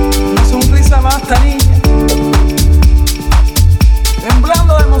 Una sonrisa basta, niña.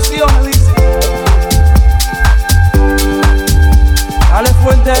 Temblando de emociones, dice. Dale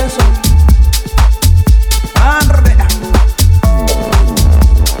fuerte a eso. Arre.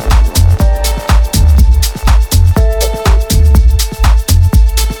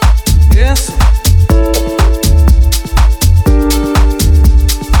 Eso.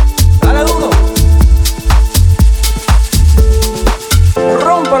 Dale duro.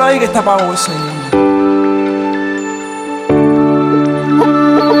 Rómpalo ahí que está pago eso.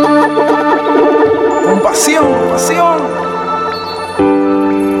 Con pasión, pasión.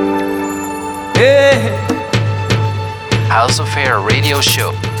 House of Air Radio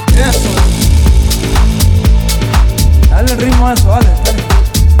Show. Eso. Dale el ritmo a eso, dale, dale.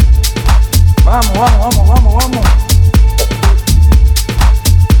 Vamos, vamos, vamos, vamos, vamos.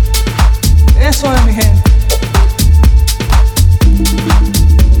 Eso es mi gente.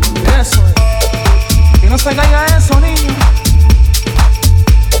 Eso es. Que no se caiga eso, niño.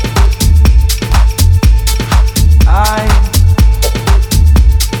 Ay.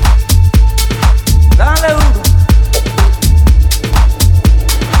 Dale duro.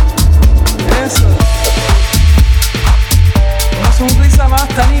 Eso. Una sonrisa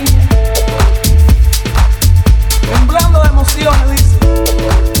basta, niña. Temblando de emociones, dice.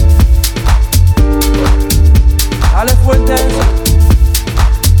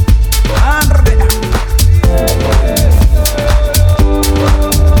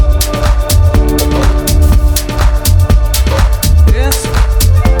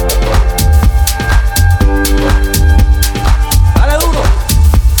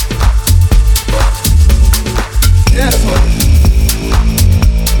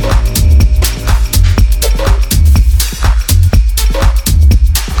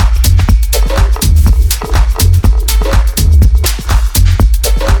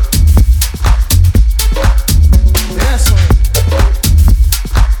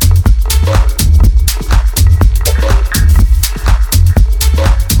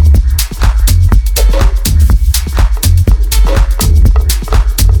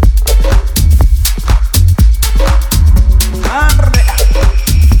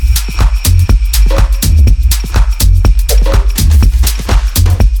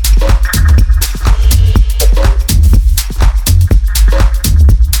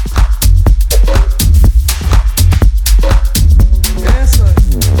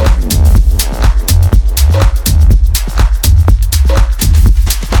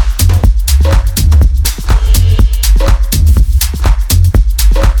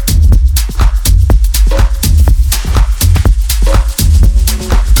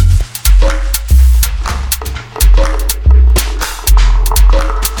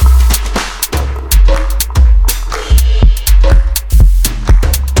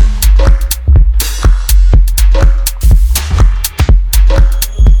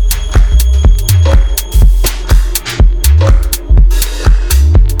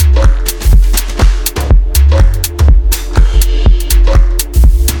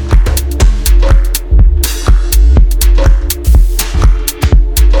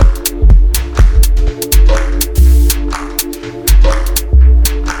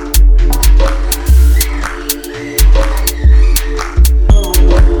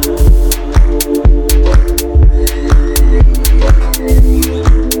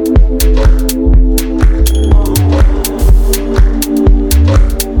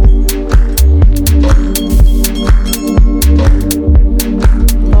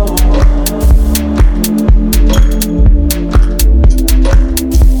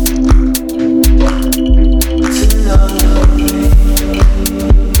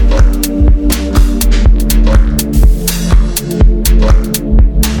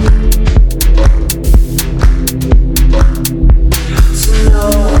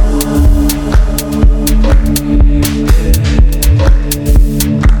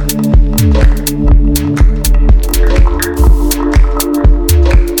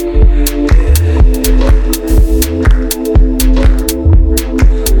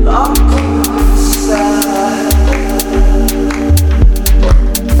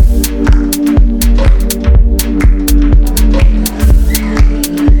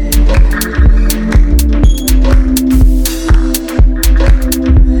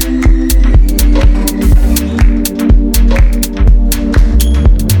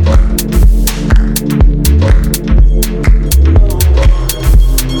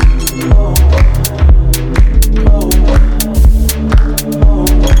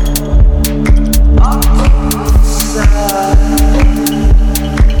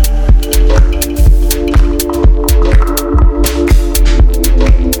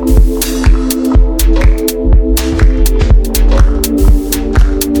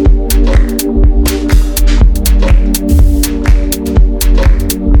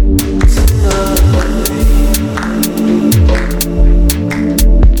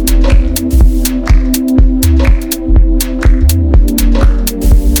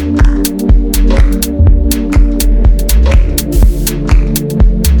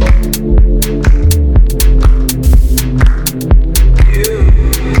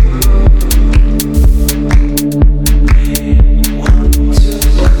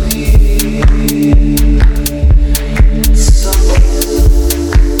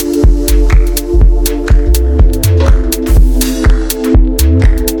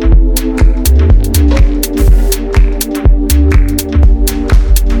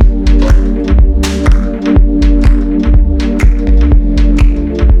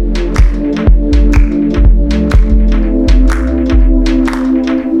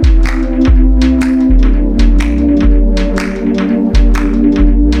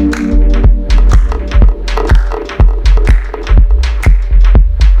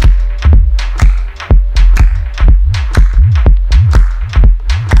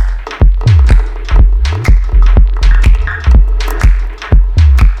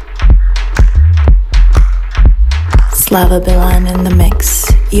 Slava Bilan in the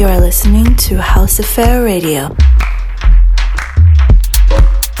mix. You are listening to House Affair Radio.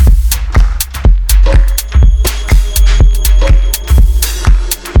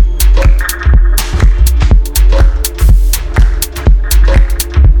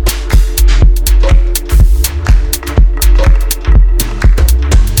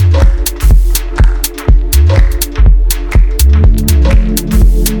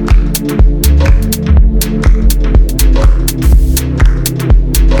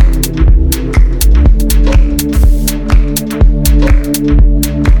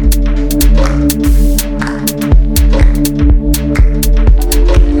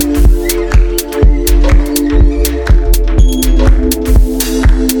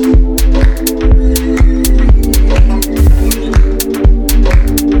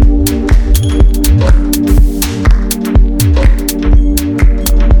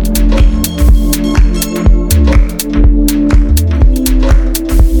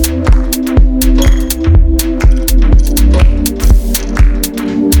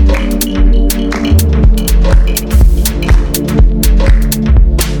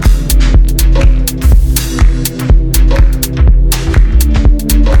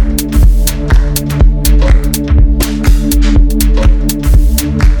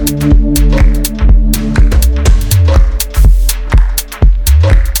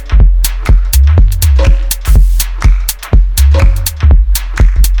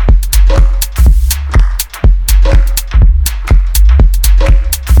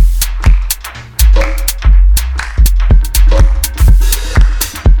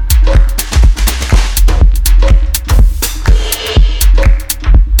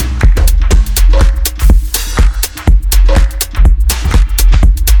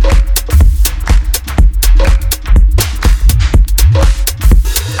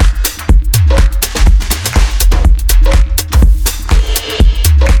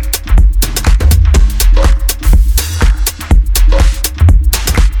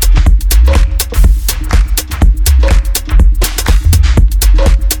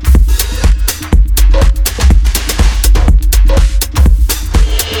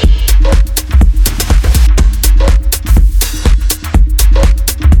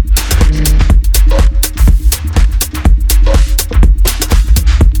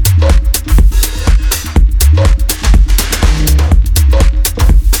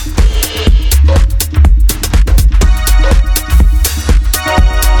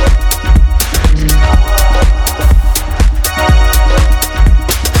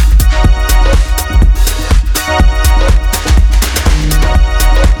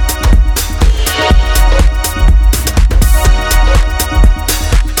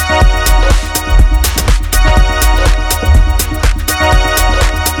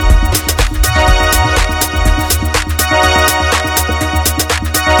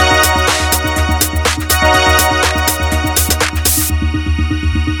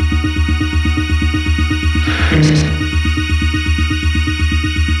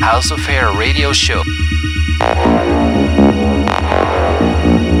 House Affair Radio Show.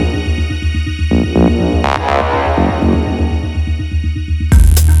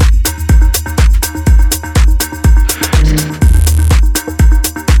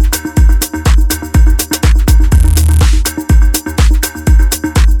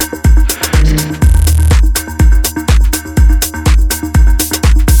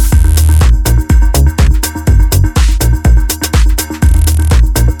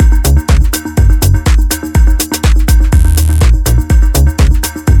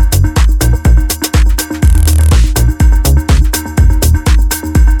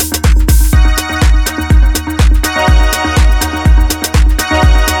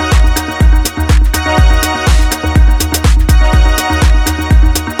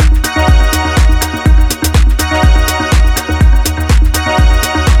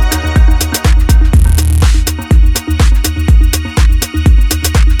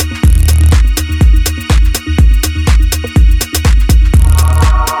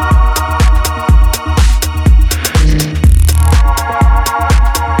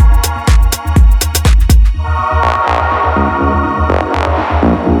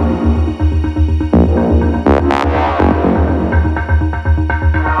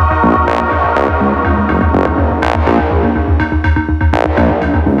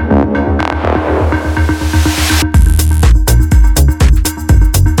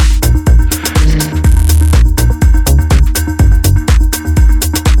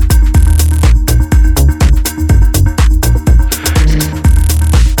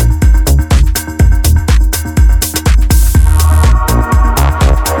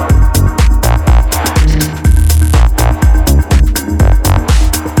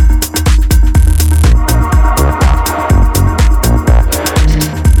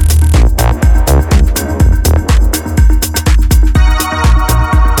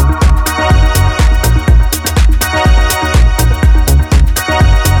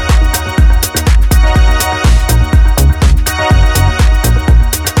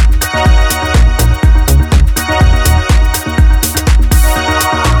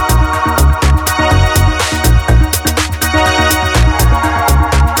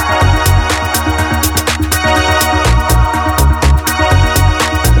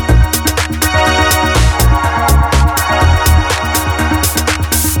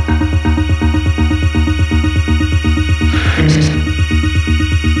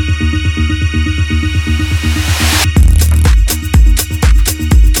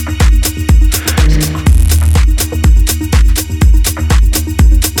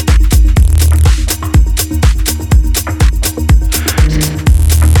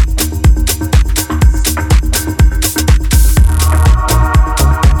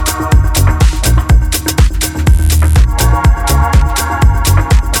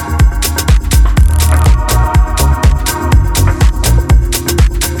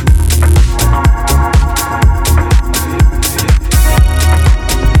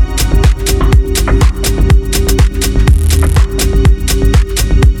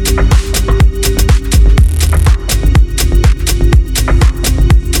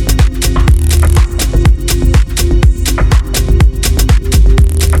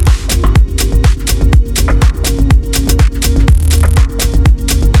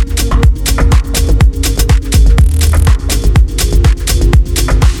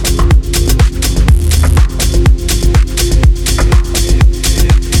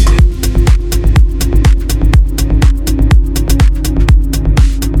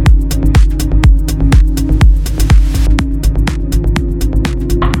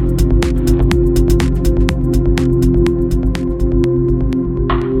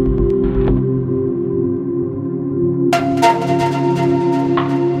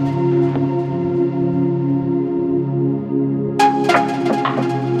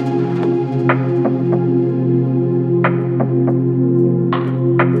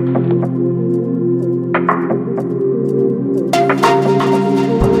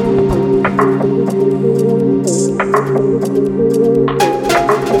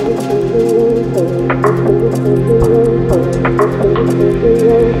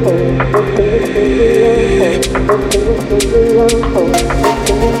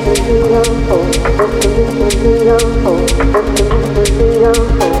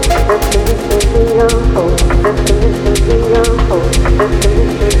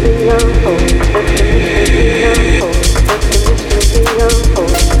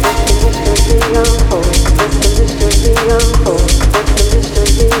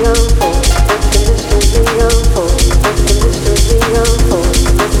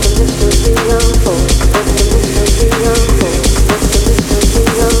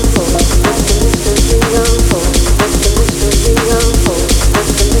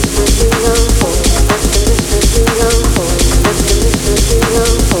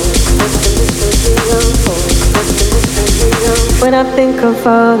 When I think of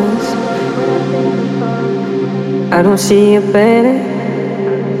others, I don't see it better,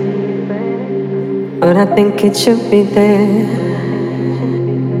 but I think it should be there.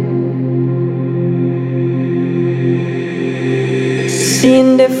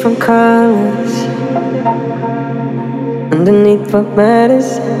 Seeing different colors underneath what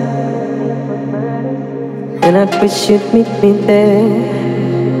matters, and I wish you'd meet me there.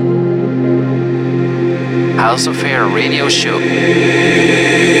 House of Hair Radio Show.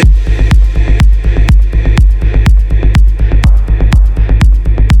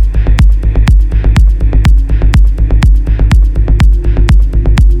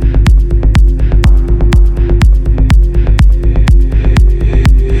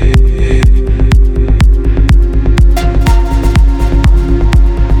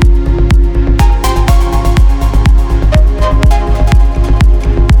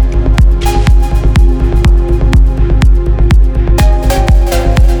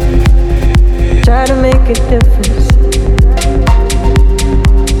 A difference,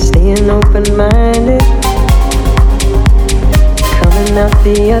 staying open-minded, coming out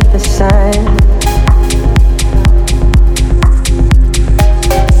the other side.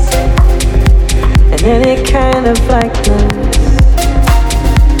 And any kind of likeness,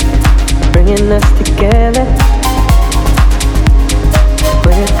 bringing us together,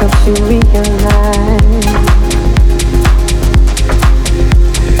 when it comes to realize.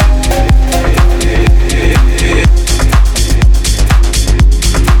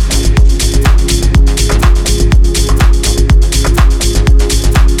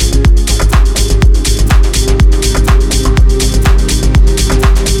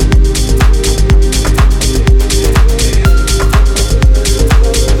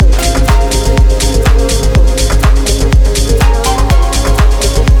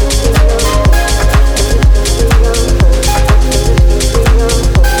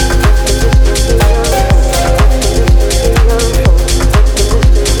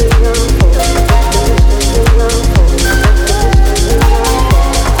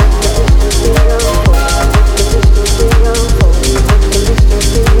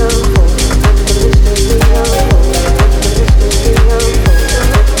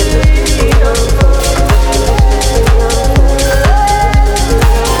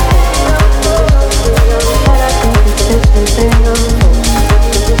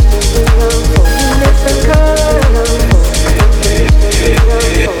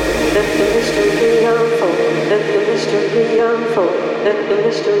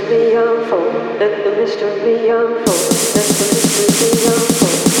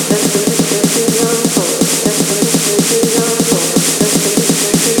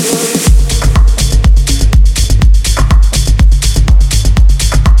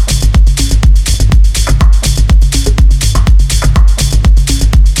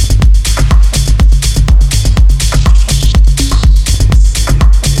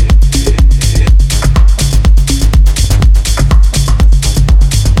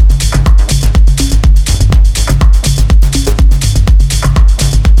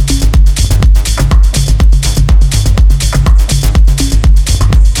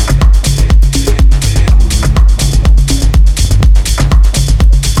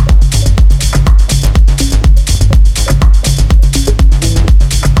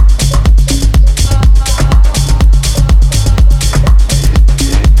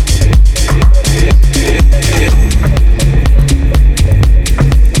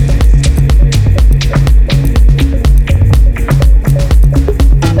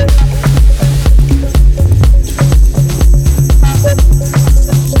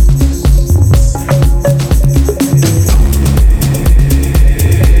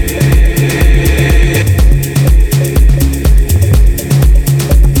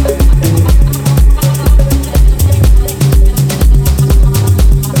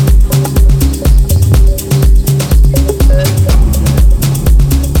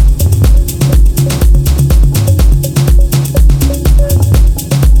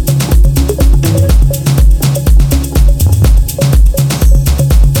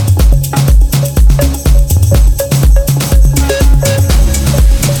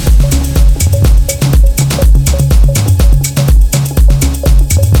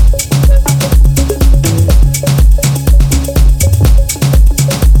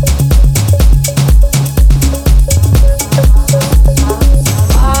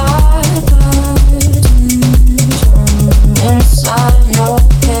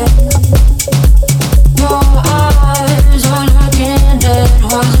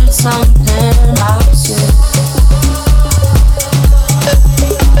 Your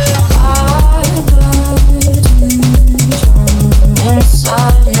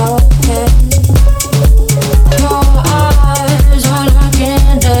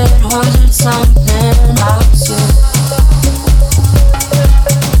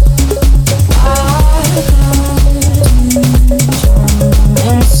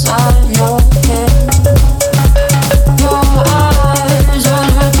eyes are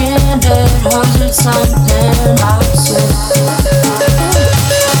looking dead.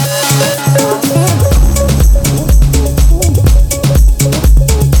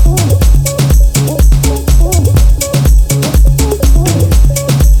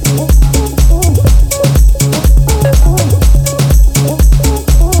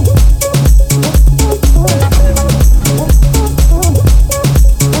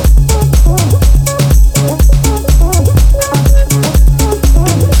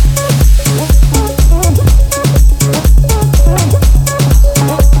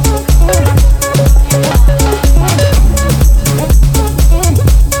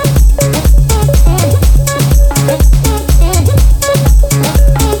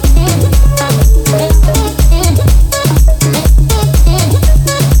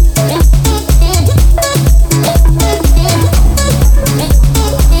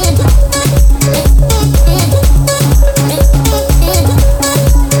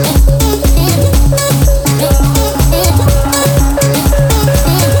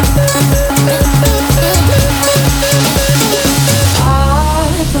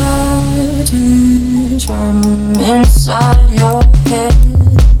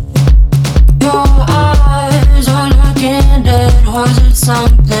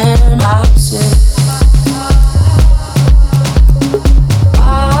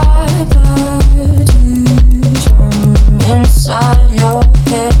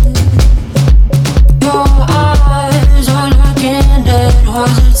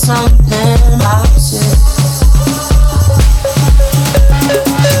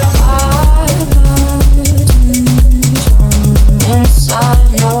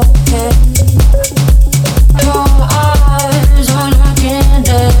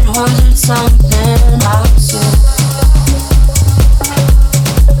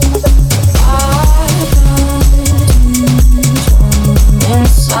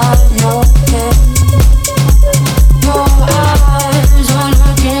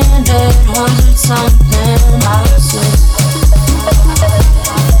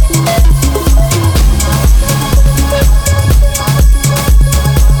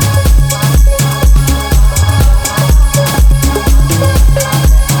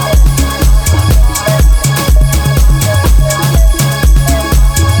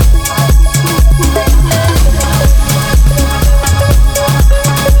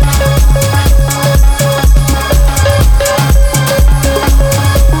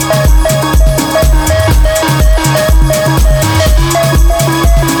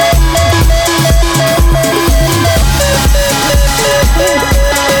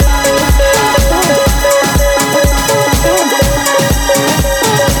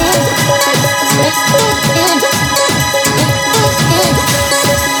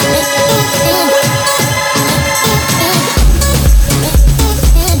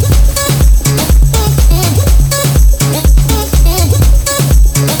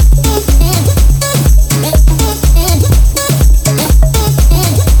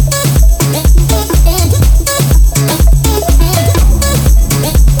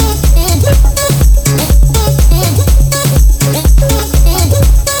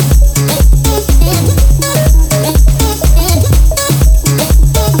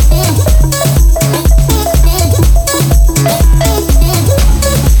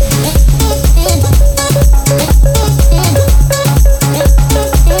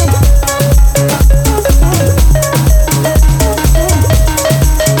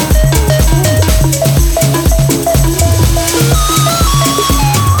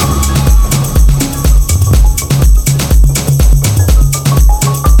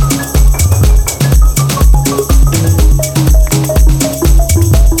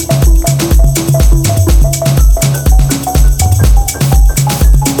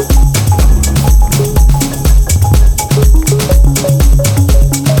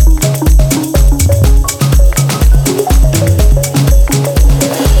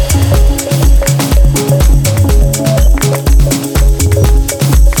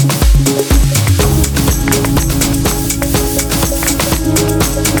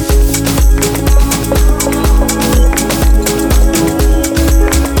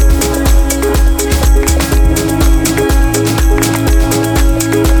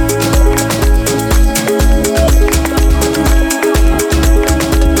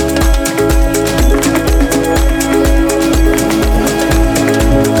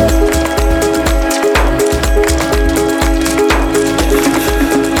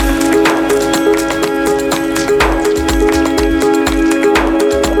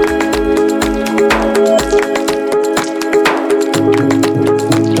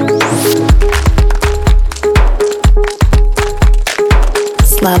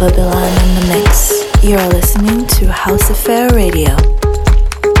 Slava, Bilan in the mix. You are listening to House Affair Radio.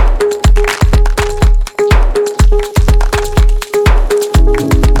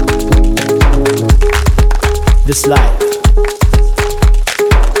 This life.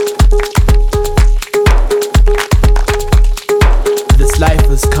 This life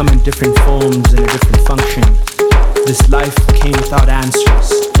has come in different forms and a different function. This life came without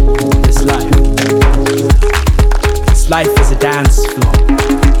answers. This life. This life is a dance floor.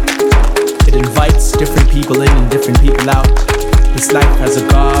 It invites different people in and different people out. This life has a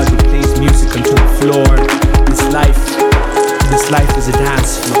God who plays music onto the floor. This life is a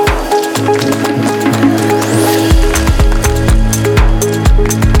dance floor.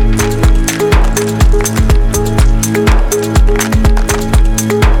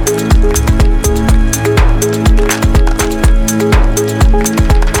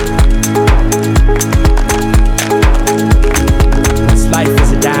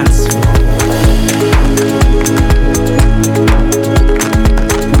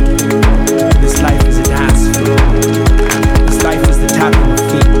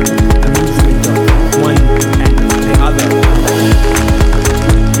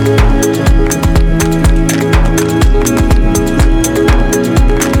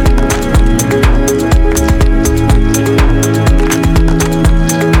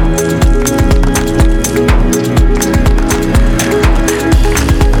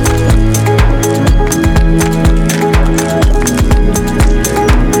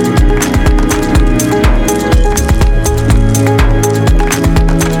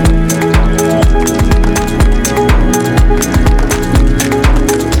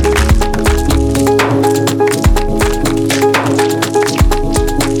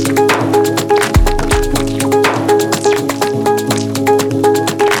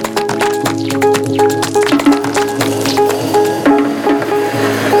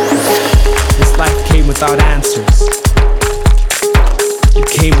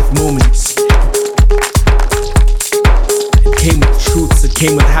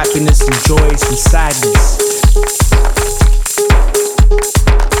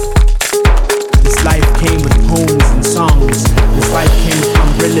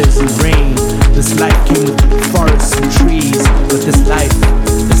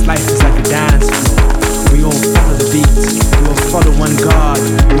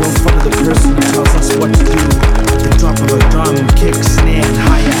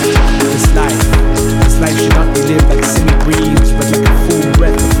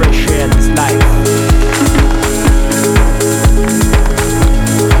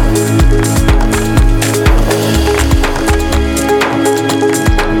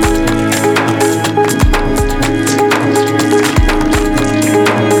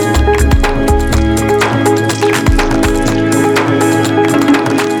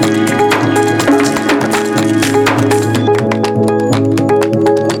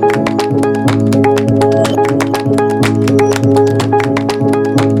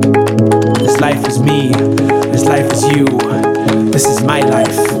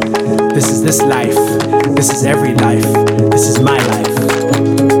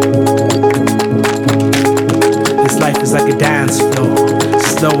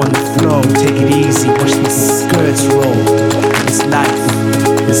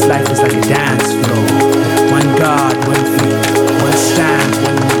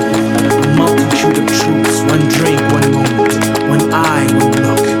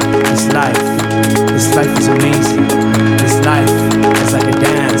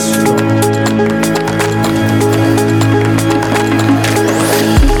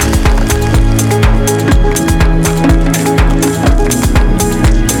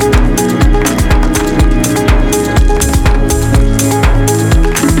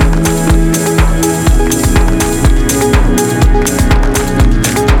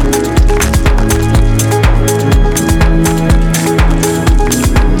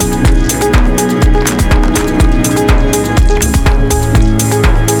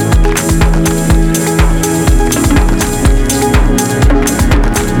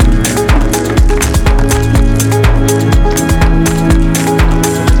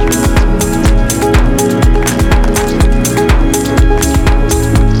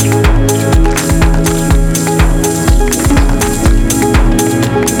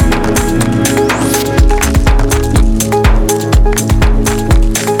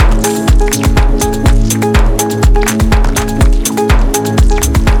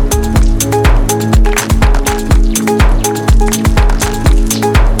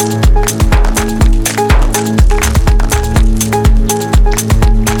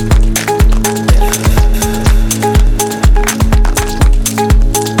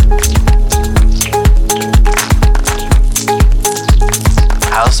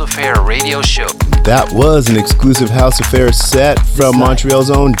 That was an exclusive House Affair set from Montreal's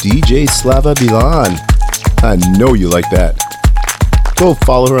own DJ Slava Bilan. I know you like that. Go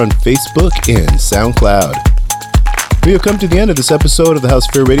follow her on Facebook and SoundCloud. We have come to the end of this episode of the House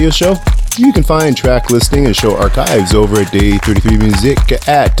Affair Radio Show. You can find track listing and show archives over at Day 33 Music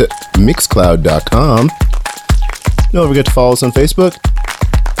at mixcloud.com. Don't forget to follow us on Facebook.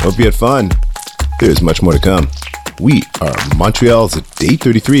 Hope you had fun. There's much more to come. We are Montreal's Day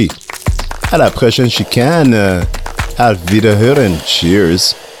 33. À la prochaine chicane. Auf Wiederhören.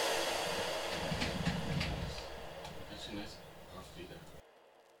 Cheers.